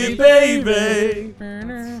want me, baby?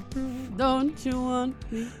 Don't you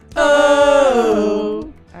want me?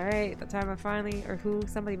 Oh. All right, the time I finally, or who,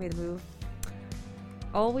 somebody made a move.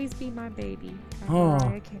 Always Be My Baby by Oh.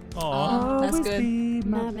 Mariah Carey. Aw. That's good.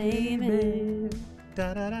 My baby.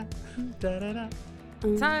 Time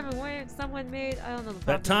when someone made, I don't know the That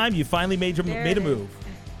fucking- time you finally made There a it is. move.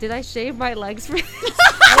 Did I shave my legs for this?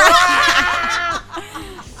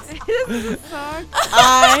 This is a song.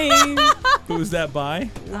 Who's that by?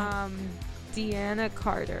 Deanna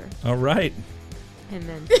Carter. All right. And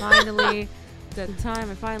then finally, the time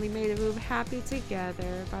I finally made a move, Happy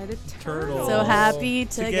Together by the Turtles. So happy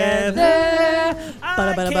Together. together.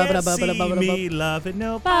 I can't see me loving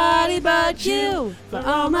Nobody but you for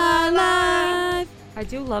all my life. I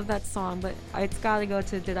do love that song, but it's got to go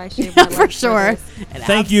to Did I Shave My Legs For sure. this? It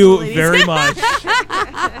Thank you absolutely very needs- much.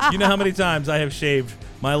 You know how many times I have shaved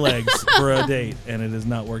my legs for a date, and it has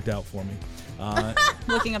not worked out for me.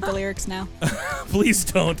 Looking up the lyrics now. Please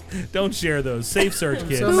don't share those. Safe search,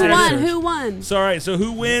 kids. so Who Safe won? search. Who won? So, all right. So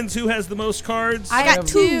who wins? Who has the most cards? I got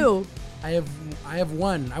two. I have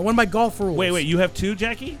one. I won by golf rules. Wait. You have two,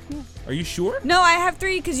 Jackie? Are you sure? No, I have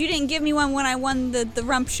three because you didn't give me one when I won the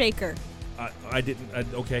rump shaker. I didn't.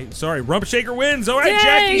 Okay, sorry. Rump Shaker wins. All right, Yay!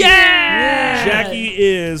 Jackie. Yeah! Jackie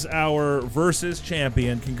is our versus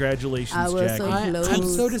champion. Congratulations, I was Jackie. so close. I'm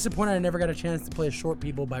so disappointed I never got a chance to play Short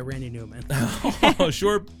People by Randy Newman. Oh,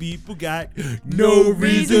 short people got no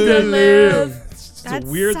reason to live. It's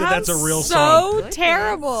weird that's a real song. So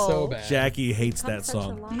terrible. So bad. Jackie hates that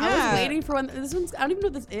song. I was waiting for one. This one's. I don't even know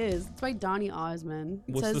what this is. It's by Donny Osmond.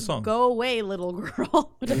 It What's says, the song? "Go away, little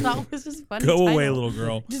girl," which I thought was just funny. Go away, title. little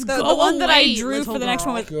girl. Just The go one that I away, drew for little the next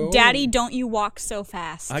one girl. was Daddy, Don't You Walk So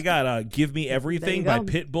Fast. I got "Give Me Everything" by go.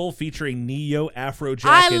 Pitbull featuring Neo, Afrojack,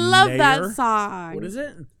 I and love Nair. that song. What is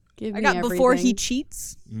it? Give I me got Before He everything.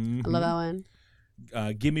 Cheats. Mhm. I love that one.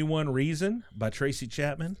 Give Me One Reason by Tracy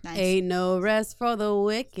Chapman. Nice. Ain't no rest for the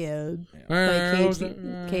wicked. By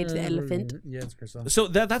Cage the Elephant. Yeah, it's Chris. So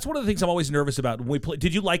that's one of the things I'm always nervous about when we play.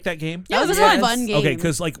 Did you like that game? That was a fun game. Okay,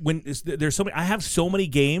 because like there's so many, I have so many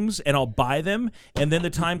games and I'll buy them, and then the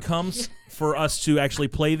time comes for us to actually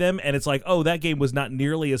play them, and it's like, oh, that game was not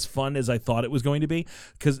nearly as fun as I thought it was going to be.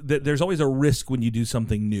 Because there's always a risk when you do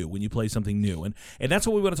something new, when you play something new, and that's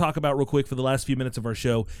what we want to talk about real quick for the last few minutes of our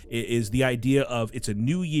show is the idea of it's a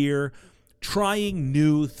new year, trying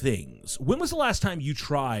new things. When was the last time you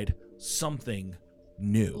tried something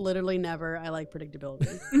new? Literally never. I like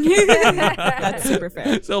predictability. That's super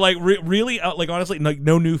fair. So like really like honestly like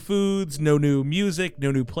no new foods, no new music,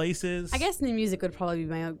 no new places. I guess new music would probably be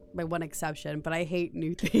my one exception, but I hate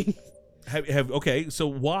new things Okay, so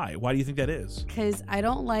why do you think that is? because I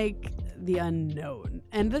don't like the unknown.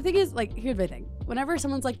 And the thing is, like, here's my thing: whenever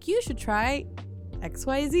someone's like, "You should try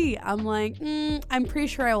XYZ," I'm like, I'm pretty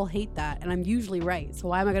sure I will hate that, and I'm usually right. So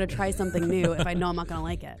why am I going to try something new if I know I'm not going to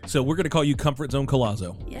like it? So we're gonna call you Comfort Zone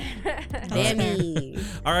Colazo. Yeah, damn me.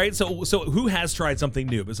 All right, so who has tried something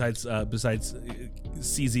new besides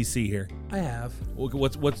CZC here? I have.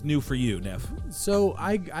 What's new for you, Neff? So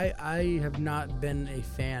I have not been a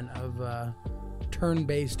fan of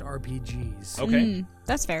turn-based RPGs. Okay.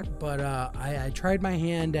 That's fair. But I tried my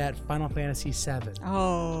hand at Final Fantasy VII.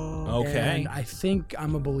 Oh. Okay. And I think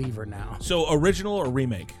I'm a believer now. So original or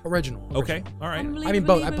remake? Original. Okay. All right. I mean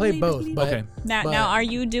both. I played both. But, Okay. Now, are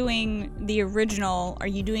you doing the original? Are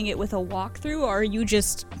you doing it with a walkthrough, or are you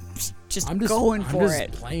just just I'm going for just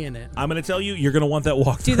it. playing it. I'm going to tell you, you're going to want that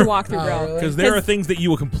walkthrough. Do the walkthrough, bro. Because there are things that you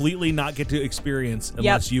will completely not get to experience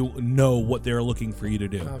unless you know what they're looking for you to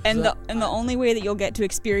do. And the only way that you'll get to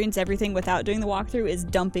experience everything without doing the walkthrough is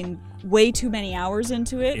dumping way too many hours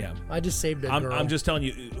into it. Yeah. I just saved it. I'm just telling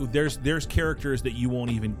you, there's characters that you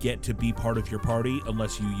won't even get to be part of your party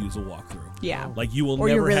unless you use a walkthrough. Yeah. Like you will Or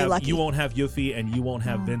you're never really have, lucky. you won't have Yuffie and you won't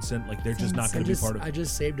have Vincent. Like they're just not going to be part of it. I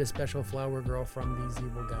just saved a special flower girl from these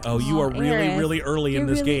evil guys. Oh, you are really, Aerith, really early in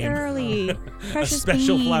this you're really game. early. A Precious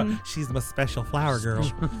special bean. flower. She's my special flower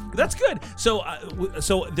girl. That's good. So,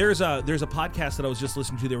 so there's a podcast that I was just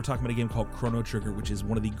listening to. They were talking about a game called Chrono Trigger, which is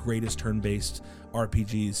one of the greatest turn-based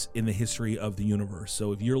RPGs in the history of the universe.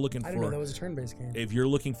 So if you're looking I didn't know for that was a turn-based game. if you're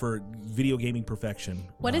looking for video gaming perfection,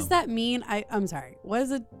 What does that mean? I'm sorry. What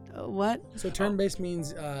is it? What? So turn-based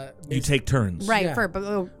means you take turns. Right, Yeah. but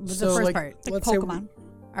the So, first like, part. let's say Pokemon.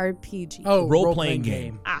 RPG. Oh, Role-playing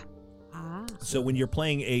game. Ah. So when you're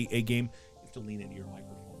playing a game, you have to lean into your microphone.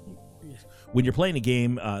 When you're playing a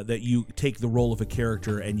game that you take the role of a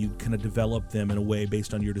character and you kind of develop them in a way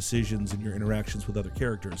based on your decisions and your interactions with other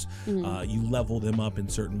characters, you level them up in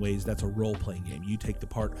certain ways. That's a role-playing game. You take the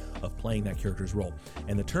part of playing that character's role.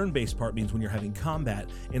 And the turn-based part means when you're having combat,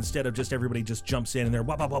 instead of just everybody just jumps in and they're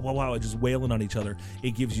wah, wah, wah, wah, wah, just wailing on each other,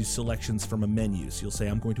 it gives you selections from a menu. So you'll say,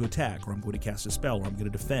 I'm going to attack, or I'm going to cast a spell, or I'm going to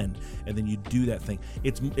defend, and then you do that thing.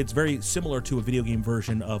 It's very similar to a video game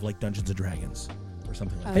version of like Dungeons and Dragons. Or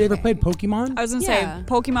something like Have you ever played Pokemon? I was gonna Yeah. say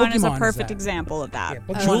Pokemon is a Pokemon is perfect that. example of that. Yeah,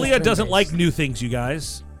 that. Pokemon Julia is doesn't turn-based. like new things, you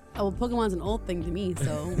guys. Oh, well, Pokemon's an old thing to me,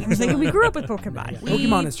 so. I was thinking we grew up with Pokemon.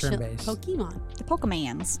 Pokemon is turn-based. Pokemon. The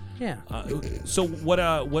Pokemans. Yeah. So what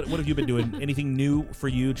have you been doing? Anything new for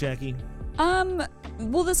you, Jackie?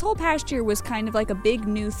 Well, this whole past year was kind of like a big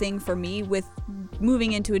new thing for me with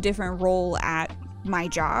moving into a different role at my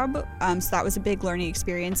job. So that was a big learning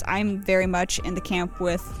experience. I'm very much in the camp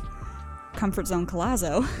with Comfort Zone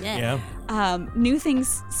Colazo. Yeah. New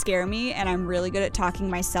things scare me, and I'm really good at talking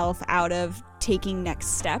myself out of taking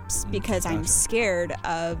next steps because I'm scared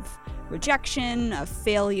of rejection, of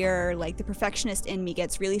failure. Like the perfectionist in me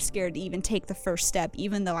gets really scared to even take the first step,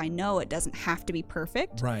 even though I know it doesn't have to be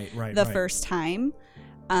perfect Right. the first time.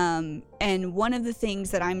 And one of the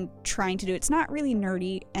things that I'm trying to do, it's not really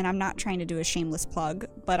nerdy, and I'm not trying to do a shameless plug,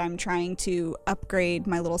 but I'm trying to upgrade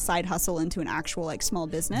my little side hustle into an actual like small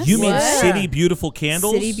business. You mean City Beautiful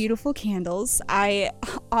Candles? City Beautiful Candles.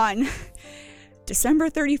 On December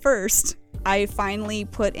 31st, I finally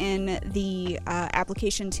put in the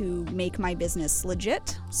application to make my business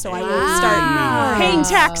legit. So I will start paying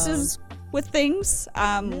taxes with things.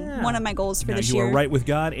 One of my goals for Now this you year. are right with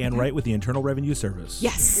God and right with the Internal Revenue Service.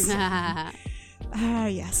 Yes.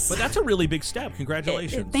 Yes. But that's a really big step.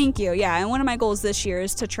 Congratulations. Thank you. Yeah, and one of my goals this year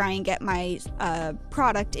is to try and get my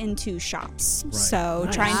product into shops. Right. So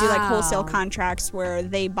Nice. try and do like wholesale Wow. contracts where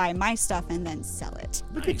they buy my stuff and then sell it.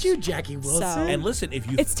 Look at you, Jackie Wilson. And listen, if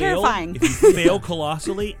you It's fail, terrifying. if you fail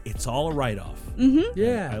colossally, it's all a write-off. Mm-hmm.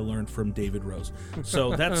 Yeah. I learned from David Rose.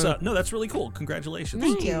 So that's no, that's really cool. Congratulations.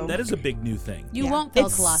 Thank you. That is a big new thing. You Yeah. won't fail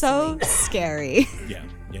It's colossally. so scary. Yeah.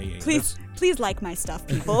 Please like my stuff,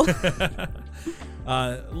 people.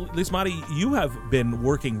 Lismati, you have been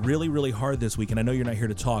working really, really hard this week, and I know you're not here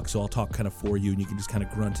to talk, so I'll talk kind of for you, and you can just kind of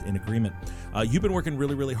grunt in agreement. You've been working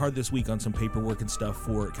really, really hard this week on some paperwork and stuff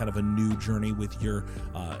for kind of a new journey with your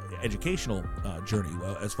educational journey,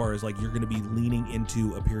 as far as like you're going to be leaning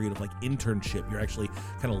into a period of like internship. You're actually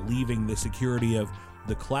kind of leaving the security of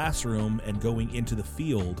the classroom and going into the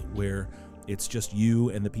field where it's just you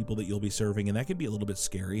and the people that you'll be serving, and that can be a little bit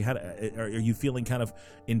scary. Are you feeling kind of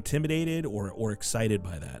intimidated or excited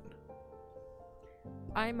by that?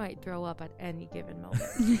 I might throw up at any given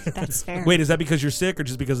moment. That's fair. Wait, is that because you're sick or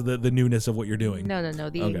just because of the newness of what you're doing? No. The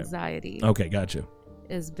Okay. anxiety. Okay, gotcha.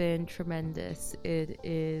 Has been tremendous. It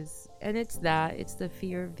is, and it's the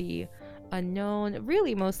fear of the unknown,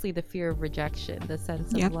 really mostly the fear of rejection, the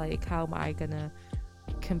sense of like, how am I gonna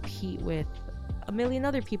compete with a million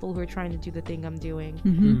other people who are trying to do the thing I'm doing.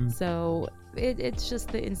 Mm-hmm. So it's just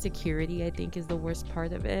the insecurity, I think, is the worst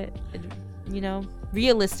part of it. And, you know,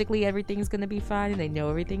 realistically everything's gonna be fine, and they know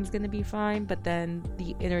everything's gonna be fine, but then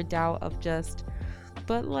the inner doubt of just,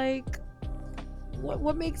 but like,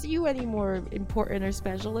 what makes you any more important or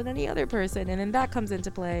special than any other person? And then that comes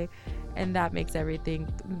into play, and that makes everything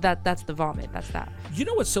that's the vomit. That's that. You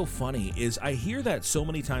know what's so funny is I hear that so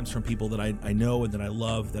many times from people that I know and that I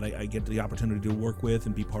love, that I get the opportunity to work with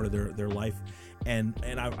and be part of their life. And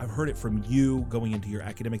I've heard it from you going into your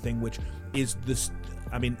academic thing, which is this.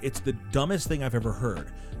 I mean, it's the dumbest thing I've ever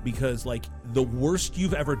heard, because like the worst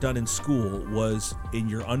you've ever done in school was in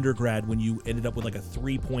your undergrad when you ended up with like a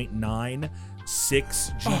 3.96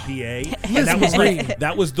 GPA. And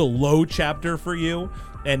that was the low chapter for you.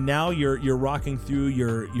 And now you're rocking through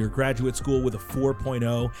your graduate school with a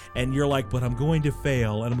 4.0, and you're like, but I'm going to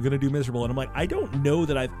fail and I'm going to do miserable. And I'm like, I don't know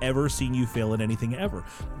that I've ever seen you fail at anything ever.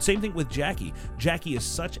 Same thing with Jackie. Jackie is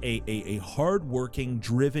such a hardworking,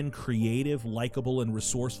 driven, creative, likable, and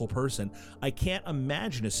resourceful person. I can't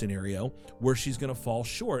imagine a scenario where she's going to fall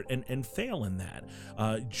short and fail in that.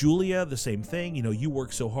 Julia, the same thing. You know, you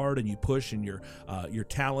work so hard and you push, and your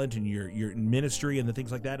talent and your ministry and the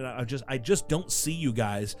things like that. And I just don't see you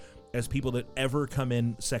guys as people that ever come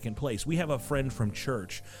in second place. We have a friend from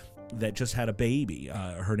church that just had a baby.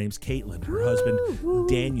 Her name's Caitlin. Her husband,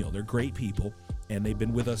 Daniel. They're great people, and they've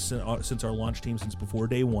been with us since our launch team, since before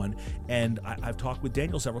day one. And I've talked with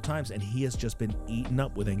Daniel several times, and he has just been eaten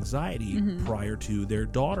up with anxiety prior to their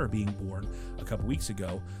daughter being born a couple weeks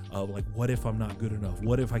ago, of like, what if I'm not good enough?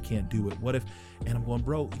 What if I can't do it? What if? And I'm going,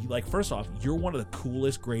 bro, like, first off, you're one of the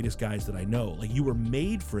coolest, greatest guys that I know. Like, you were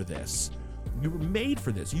made for this. You were made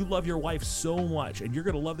for this. You love your wife so much, and you're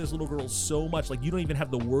going to love this little girl so much. Like, you don't even have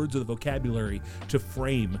the words or the vocabulary to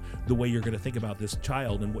frame the way you're going to think about this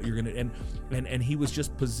child and what you're going to, and he was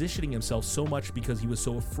just positioning himself so much because he was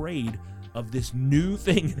so afraid of this new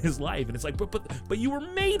thing in his life. And it's like, but you were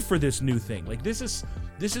made for this new thing. Like, this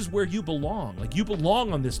is where you belong. Like, you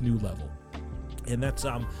belong on this new level. And that's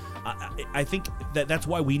I think that's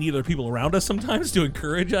why we need other people around us sometimes to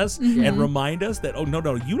encourage us and remind us that, oh,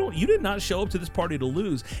 no, you did not show up to this party to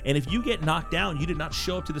lose. And if you get knocked down, you did not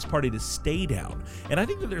show up to this party to stay down. And I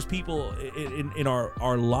think that there's people in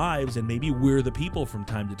our lives, and maybe we're the people from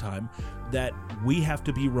time to time, that we have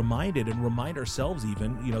to be reminded and remind ourselves,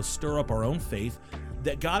 even, you know, stir up our own faith,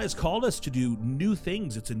 that God has called us to do new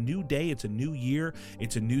things. It's a new day. It's a new year.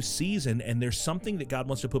 It's a new season. And there's something that God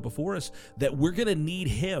wants to put before us that we're going to need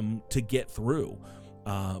Him to get through.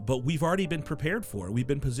 But we've already been prepared for it. We've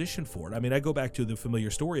been positioned for it. I mean, I go back to the familiar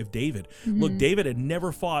story of David. Look, David had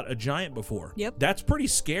never fought a giant before. Yep. That's pretty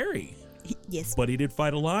scary. Yes. But he did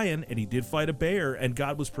fight a lion, and he did fight a bear, and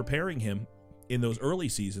God was preparing him in those early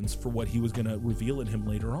seasons for what He was going to reveal in him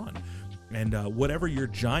later on. And whatever your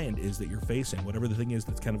giant is that you're facing, whatever the thing is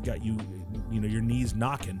that's kind of got you know, your knees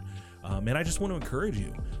knocking, and I just want to encourage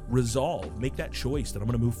you, resolve, make that choice that I'm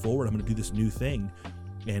going to move forward, I'm going to do this new thing,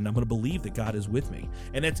 and I'm going to believe that God is with me.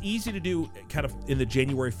 And that's easy to do kind of in the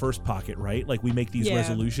January 1st pocket, right? Like, we make these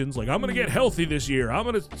resolutions, like, I'm going to get healthy this year, I'm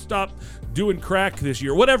going to stop doing crack this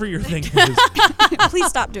year, whatever your thing is. Please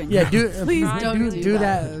stop doing that. Please don't do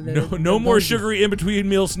that. No more sugary in-between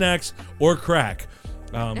meal snacks or crack.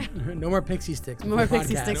 No more pixie sticks. More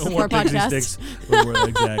pixie sticks. No more pixie sticks.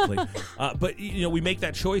 Exactly. But you know, we make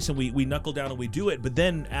that choice and we knuckle down and we do it. But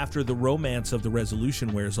then after the romance of the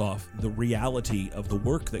resolution wears off, the reality of the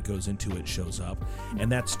work that goes into it shows up,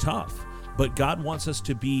 and that's tough. But God wants us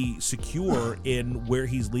to be secure in where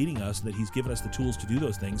He's leading us, that He's given us the tools to do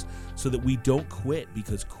those things so that we don't quit,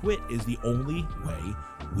 because quit is the only way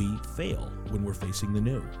we fail when we're facing the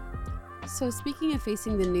new. So speaking of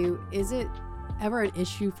facing the new, is it ever an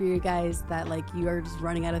issue for you guys that like you are just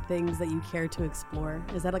running out of things that you care to explore?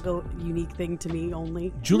 Is that like a unique thing to me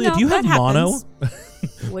only? Julia, do you have mono?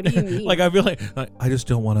 What do you mean? Like, I feel like I just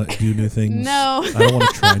don't want to do new things. No. I don't want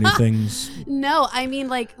to try new things. No, I mean,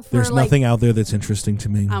 like, for there's nothing out there that's interesting to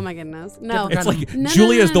me. Oh my goodness. No. It's like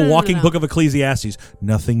Julia is the walking book of Ecclesiastes.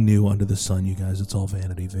 Nothing new under the sun, you guys. It's all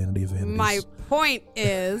vanity, vanity, vanity. My point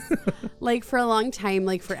is, like, for a long time,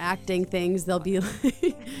 like for acting things, they'll be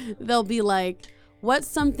like, what's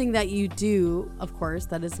something that you do, of course,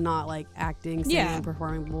 that is not like acting, singing,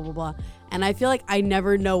 performing, blah, blah, blah. And I feel like I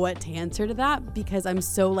never know what to answer to that because I'm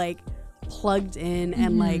so like plugged in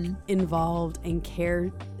and like involved and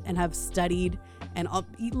care and have studied and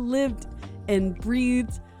lived and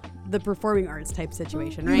breathed the performing arts type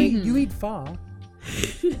situation, right? You eat pho.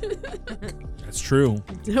 That's true.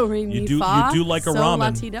 You do like a ramen.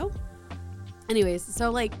 Latino. Anyways,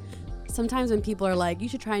 so like sometimes when people are like, you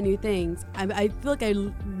should try new things, I feel like I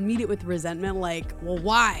meet it with resentment, like, well,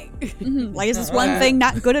 why? Like, is this one thing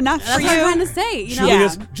not good enough for you? That's what I'm trying to say. You know?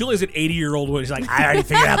 Julia's an 80-year-old woman. She's like, I already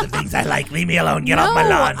figured out the things I like. Leave me alone. Get off my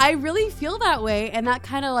lawn. I really feel that way, and that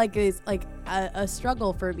kind of like is like a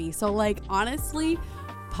struggle for me. So like honestly,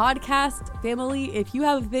 podcast family, if you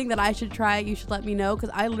have a thing that I should try, you should let me know, because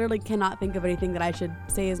I literally cannot think of anything that I should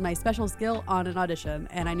say is my special skill on an audition,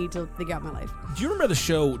 and I need to figure out my life. Do you remember the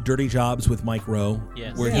show Dirty Jobs with Mike Rowe?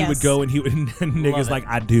 Yes. Where he would go and Nick is like,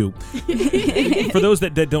 I do. For those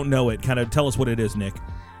that don't know it, kind of tell us what it is, Nick.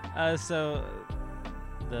 So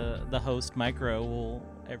the host, Mike Rowe, will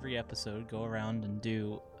every episode go around and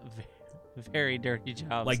do very dirty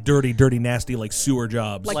jobs. Like dirty, nasty, like sewer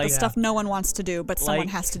jobs. Like the stuff no one wants to do, but someone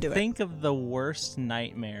has to do it. Think of the worst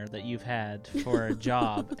nightmare that you've had for a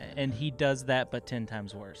job, and he does that, but 10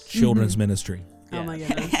 times worse. Children's ministry. Yeah. Oh my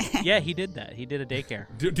goodness. Yeah, he did that. He did a daycare.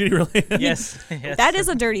 Did he really? Yes. That is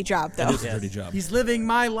a dirty job, though. That is a dirty job. He's living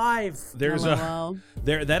my life. There's that's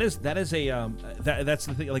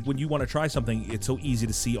the thing. Like when you want to try something, it's so easy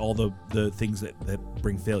to see all the things that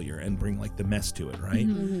bring failure and bring like the mess to it, right?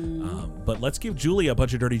 But let's give Julia a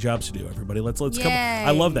bunch of dirty jobs to do. Everybody, let's come.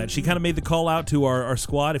 I love that she kind of made the call out to our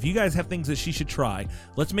squad. If you guys have things that she should try,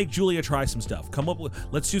 let's make Julia try some stuff. Come up with.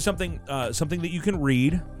 Let's do something that you can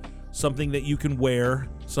read. Something that you can wear,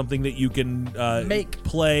 something that you can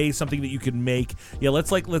play, something that you can make. Yeah, let's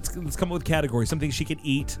come up with categories. Something she can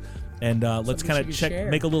eat, and let's kind of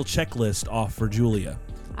make a little checklist off for Julia.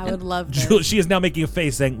 I would love this. She is now making a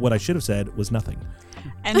face saying what I should have said was nothing.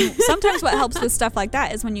 And sometimes what helps with stuff like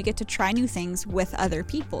that is when you get to try new things with other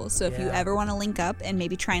people. So if you ever want to link up and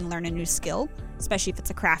maybe try and learn a new skill, especially if it's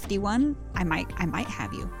a crafty one, I might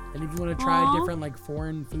have you. And if you want to try different like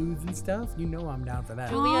foreign foods and stuff, you know I'm down for that.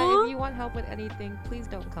 Julia, if you want help with anything, please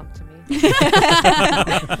don't come to me.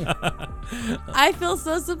 I feel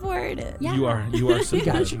so supported. Yeah. You are so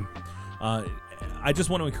got you. I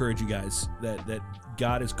just want to encourage you guys that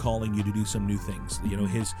God is calling you to do some new things. You know,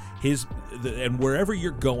 and wherever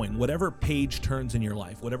you're going, whatever page turns in your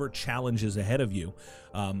life, whatever challenge is ahead of you.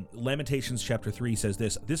 Lamentations chapter 3 says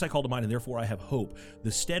this I call to mind, and therefore I have hope.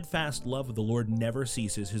 The steadfast love of the Lord never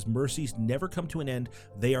ceases. His mercies never come to an end.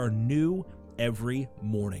 They are new every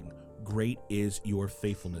morning. Great is your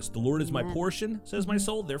faithfulness. The Lord is my portion, says my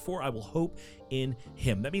soul. Therefore, I will hope in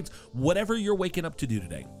Him. That means whatever you're waking up to do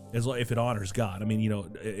today, if it honors God. I mean,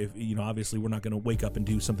 obviously we're not going to wake up and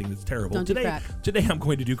do something that's terrible. Don't do crack. Today, I'm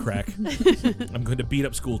going to do crack. I'm going to beat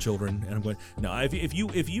up school children, and I'm going. No,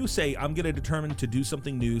 if you say I'm going to determine to do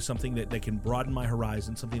something new, something that can broaden my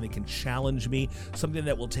horizon, something that can challenge me, something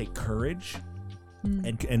that will take courage.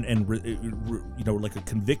 And like a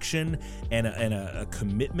conviction and a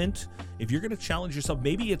commitment. If you're going to challenge yourself,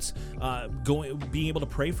 maybe it's being able to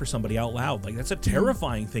pray for somebody out loud. Like that's a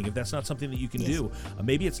terrifying thing if that's not something that you can do.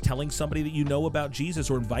 Maybe it's telling somebody that you know about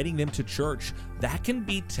Jesus or inviting them to church. That can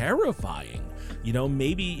be terrifying.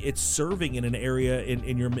 Maybe it's serving in an area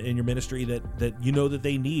in your ministry that you know that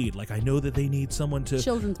they need. Like I know that they need someone to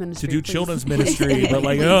children's ministry, to do children's ministry, but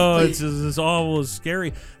like it's all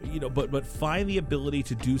scary. But find the ability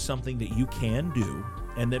to do something that you can do,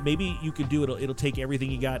 and that maybe you can do. It'll take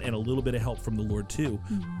everything you got and a little bit of help from the Lord too.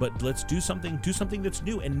 But let's do something that's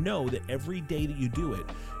new, and know that every day that you do it,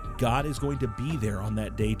 God is going to be there on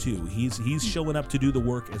that day too. He's showing up to do the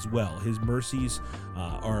work as well. His mercies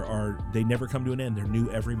are they never come to an end. They're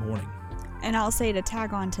new every morning. And I'll say to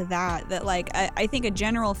tag on to that like I think a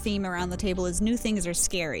general theme around the table is new things are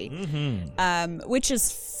scary, which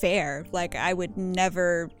is fair. Like I would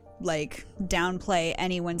never downplay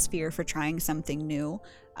anyone's fear for trying something new.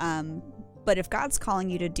 But if God's calling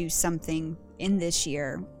you to do something in this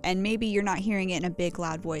year, and maybe you're not hearing it in a big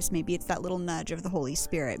loud voice, maybe it's that little nudge of the Holy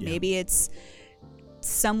Spirit, maybe it's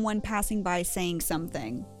someone passing by saying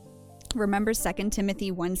something. Remember 2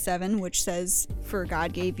 Timothy 1:7, which says, for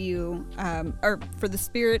God gave you, for the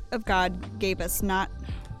Spirit of God gave us not...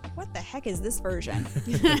 What the heck is this version?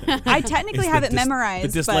 I technically have it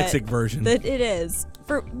memorized. The dyslexic version. It is.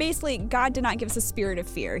 For basically, God did not give us a spirit of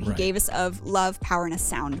fear. He gave us of love, power, and a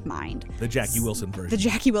sound mind. The Jackie Wilson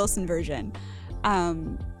version.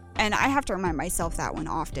 And I have to remind myself that one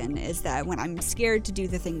often, is that when I'm scared to do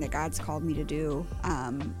the thing that God's called me to do,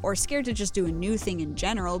 or scared to just do a new thing in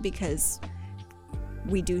general, because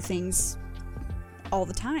we do things all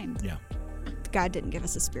the time. Yeah. God didn't give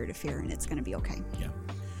us a spirit of fear, and it's going to be okay. Yeah.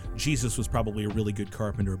 Jesus was probably a really good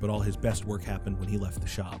carpenter, but all his best work happened when he left the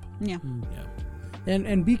shop. Yeah. Yeah.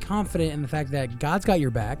 And be confident in the fact that God's got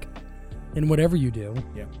your back in whatever you do.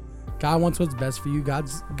 Yeah. God wants what's best for you.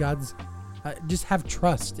 God's just have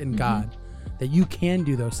trust in God. that you can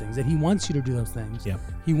do those things, that he wants you to do those things. Yeah.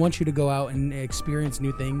 He wants you to go out and experience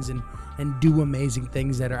new things and do amazing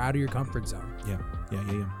things that are out of your comfort zone. Yeah.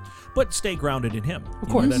 But stay grounded in him. Of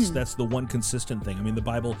course. That's the one consistent thing. I mean, the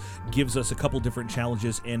Bible gives us a couple different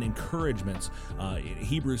challenges and encouragements.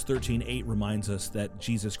 Hebrews 13:8 reminds us that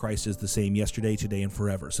Jesus Christ is the same yesterday, today, and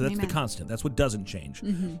forever. So that's Amen. the constant. That's what doesn't change.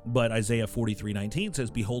 But Isaiah 43:19 says,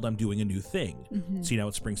 "Behold, I'm doing a new thing. See now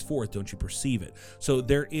it springs forth. Don't you perceive it?" So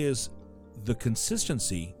there is the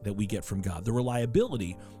consistency that we get from God, the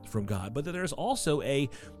reliability from God, but there's also a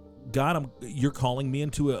God, you're calling me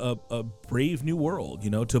into a brave new world,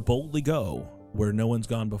 to boldly go where no one's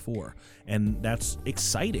gone before. And that's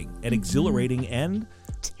exciting and exhilarating and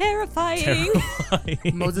terrifying.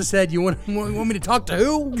 Moses said, "You want me to talk to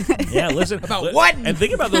who?" Yeah, listen. About what? And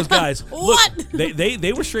think about those guys. What? Look,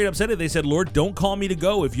 they were straight up said it. They said, "Lord, don't call me to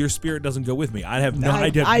go if your spirit doesn't go with me." I have no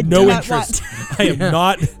idea. I No do not interest. want. I am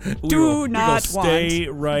not. Do not stay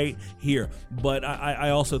right here. But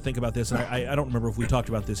I also think about this, and I don't remember if we talked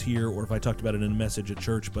about this here or if I talked about it in a message at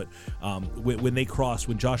church. But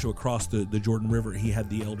when Joshua crossed the Jordan River, he had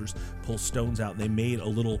the elders pull stones out, and they made a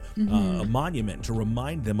little a monument to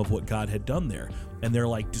remind them of what God had done there. And they're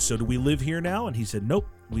like, "So do we live here now?" And he said, "Nope,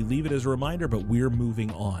 we leave it as a reminder, but we're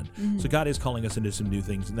moving on." So God is calling us into some new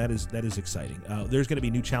things, and that is exciting. There's going to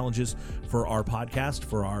be new challenges for our podcast,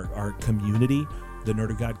 for our community, the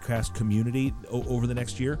Nerd of Godcast community over the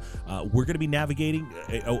next year. We're going to be navigating,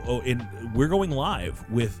 and we're going live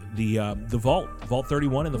with the Vault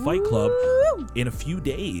 31 and the Fight Club in a few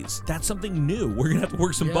days. That's something new. We're going to have to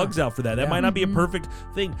work some bugs out for that. That might not be a perfect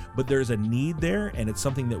thing, but there's a need there, and it's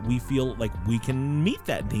something that we feel like we can meet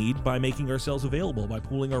that need by making ourselves available, by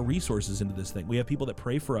pooling our resources into this thing. We have people that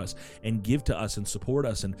pray for us and give to us and support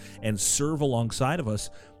us and serve alongside of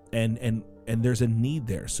us. And there's a need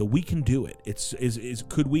there, so we can do it.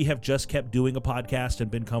 Could we have just kept doing a podcast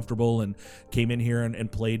and been comfortable and came in here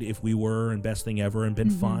and played If We Were and Best Thing Ever and been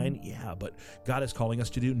fine? Yeah, but God is calling us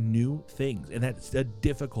to do new things, and that's a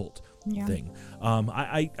difficult thing.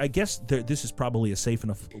 I guess this is probably a safe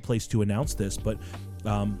enough place to announce this, but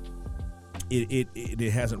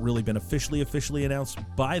it hasn't really been officially announced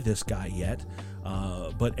by this guy yet.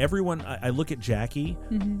 But everyone, I look at Jackie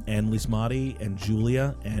and Lismati and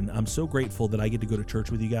Julia, and I'm so grateful that I get to go to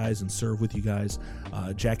church with you guys and serve with you guys.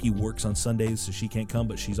 Jackie works on Sundays, so she can't come,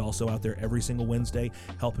 but she's also out there every single Wednesday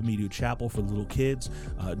helping me do chapel for the little kids.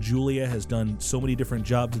 Julia has done so many different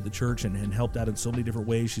jobs at the church and helped out in so many different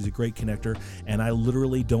ways. She's a great connector, and I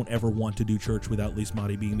literally don't ever want to do church without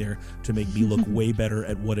Lismati being there to make me look way better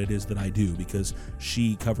at what it is that I do, because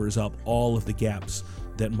she covers up all of the gaps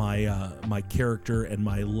that my character and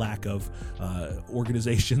my lack of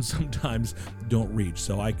organization sometimes don't reach.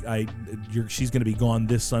 So she's going to be gone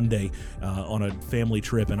this Sunday on a family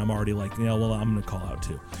trip, and I'm already like, I'm going to call out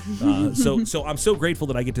too. So I'm so grateful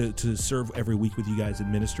that I get to serve every week with you guys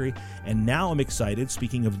in ministry, and now I'm excited.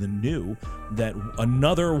 Speaking of the new, that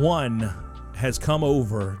another one has come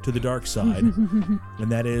over to the dark side,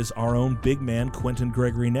 and that is our own big man, Quentin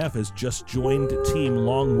Gregory Neff, has just joined Team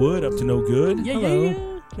Longwood, up to no good. Hello.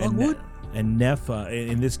 Longwood. And Neff,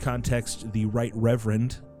 in this context, the Right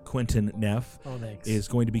Reverend Quentin Neff is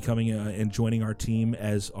going to be coming and joining our team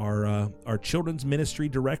as our children's ministry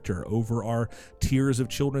director over our tiers of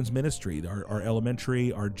children's ministry, our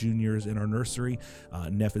elementary, our juniors, and our nursery.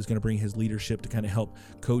 Neff is going to bring his leadership to kind of help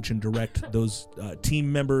coach and direct those team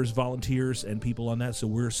members, volunteers, and people on that. So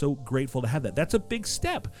we're so grateful to have that. That's a big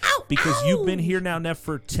step because you've been here now, Neff,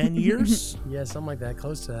 for 10 years. Yeah, something like that,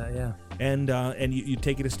 close to that, yeah. And you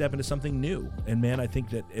take it a step into something new. And man, I think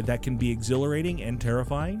that can be exhilarating and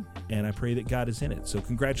terrifying. And I pray that God is in it. So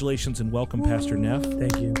congratulations and welcome, Pastor Neff.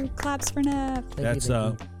 Thank you. Claps for Neff. That's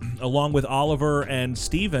along with Oliver and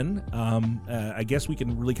Stephen. I guess we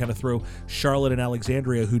can really kind of throw Charlotte and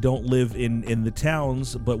Alexandria, who don't live in the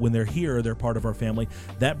towns, but when they're here, they're part of our family.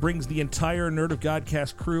 That brings the entire Nerd of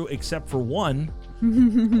Godcast crew, except for one,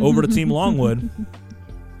 over to Team Longwood.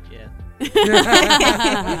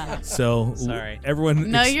 So sorry,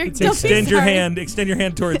 everyone. No, extend your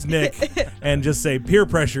hand towards Nick, and just say peer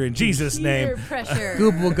pressure in Jesus' name. Peer pressure.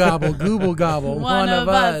 Gooble gobble. One of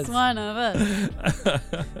us. One of us.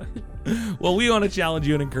 Well, we want to challenge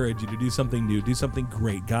you and encourage you to do something new, do something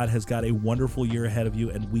great. God has got a wonderful year ahead of you,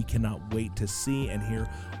 and we cannot wait to see and hear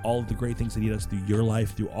all of the great things that he does through your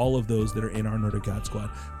life, through all of those that are in our Nerd of God squad.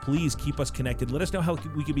 Please keep us connected. Let us know how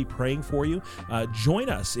we can be praying for you. Join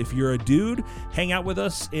us. If you're a dude, hang out with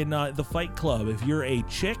us in the Fight Club. If you're a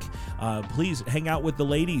chick, please hang out with the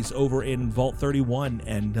ladies over in Vault 31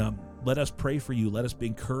 and let us pray for you. Let us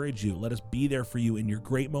encourage you. Let us be there for you in your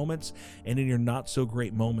great moments and in your not so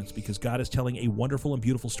great moments, because God is telling a wonderful and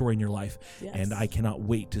beautiful story in your life. Yes. And I cannot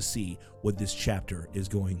wait to see what this chapter is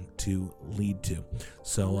going to lead to.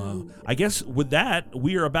 So I guess with that,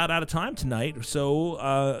 we are about out of time tonight. So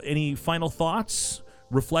any final thoughts,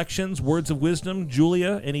 reflections, words of wisdom?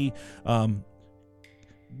 Julia, any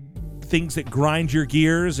things that grind your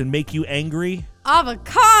gears and make you angry?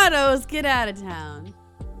 Avocados, get out of town.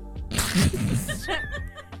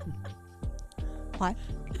 What?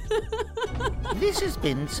 This has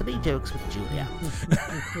been Silly Jokes with Julia.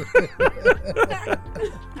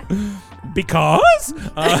 Because?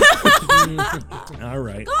 All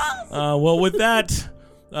right. Well, with that,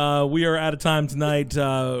 we are out of time tonight.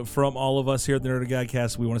 From all of us here at the Nerd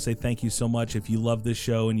Godcast, we want to say thank you so much. If you love this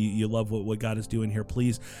show and you love what God is doing here,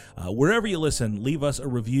 please, wherever you listen, leave us a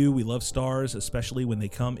review. We love stars, especially when they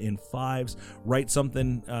come in 5s. Write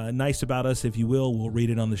something nice about us, if you will. We'll read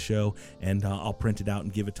it on the show, and I'll print it out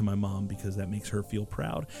and give it to my mom, because that makes her feel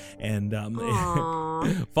proud. And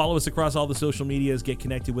follow us across all the social medias. Get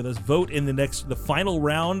connected with us. Vote in the final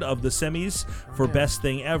round of the semis for best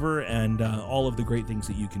thing ever, and all of the great things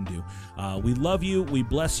that you can do. We love you. We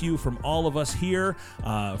bless you from all of us here.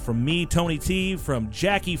 From me, Tony T. From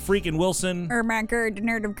Jackie freaking Wilson. Ermac Gerd,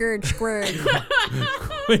 nerd of Gerd, squared.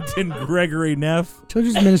 Quentin Gregory Neff.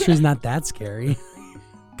 Children's ministry is not that scary.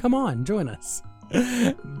 Come on, join us.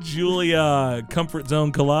 Julia Comfort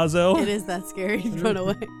Zone Colazzo. It is that scary. Run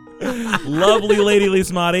away. Lovely Lady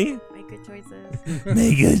Lismati. Make good choices.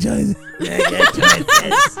 Make good choices. Make good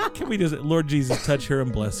choices. Can we just, Lord Jesus, touch her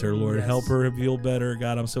and bless her, Lord. Yes. Help her feel better.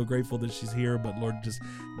 God, I'm so grateful that she's here, but Lord, just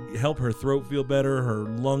help her throat feel better, her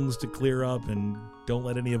lungs to clear up, and don't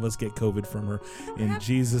let any of us get COVID from her. In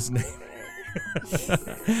Jesus' name.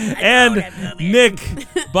 And Nick,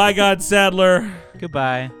 by God Sadler.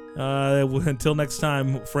 Goodbye. Until next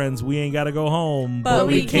time, friends, we ain't got to go home, But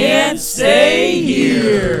we can't stay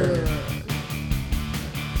here.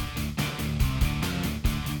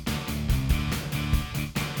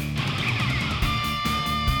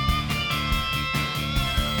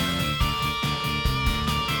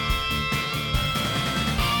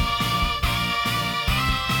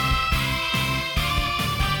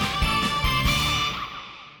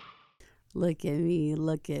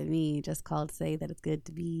 Look at me. Just called to say that it's good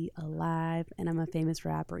to be alive. And I'm a famous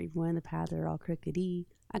rapper, even when the paths are all crookedy.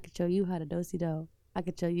 I could show you how to do-si-do. I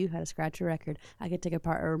could show you how to scratch a record. I could take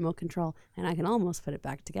apart a remote control, and I can almost put it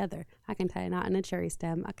back together. I can tie a knot in a cherry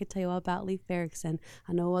stem. I could tell you all about Leif Erikson.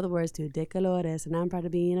 I know all the words to De Colores, and I'm proud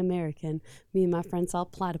of being American. Me and my friends saw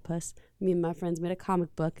Platypus. Me and my friends made a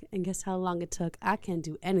comic book, and guess how long it took? I can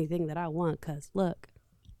do anything that I want, 'cause look.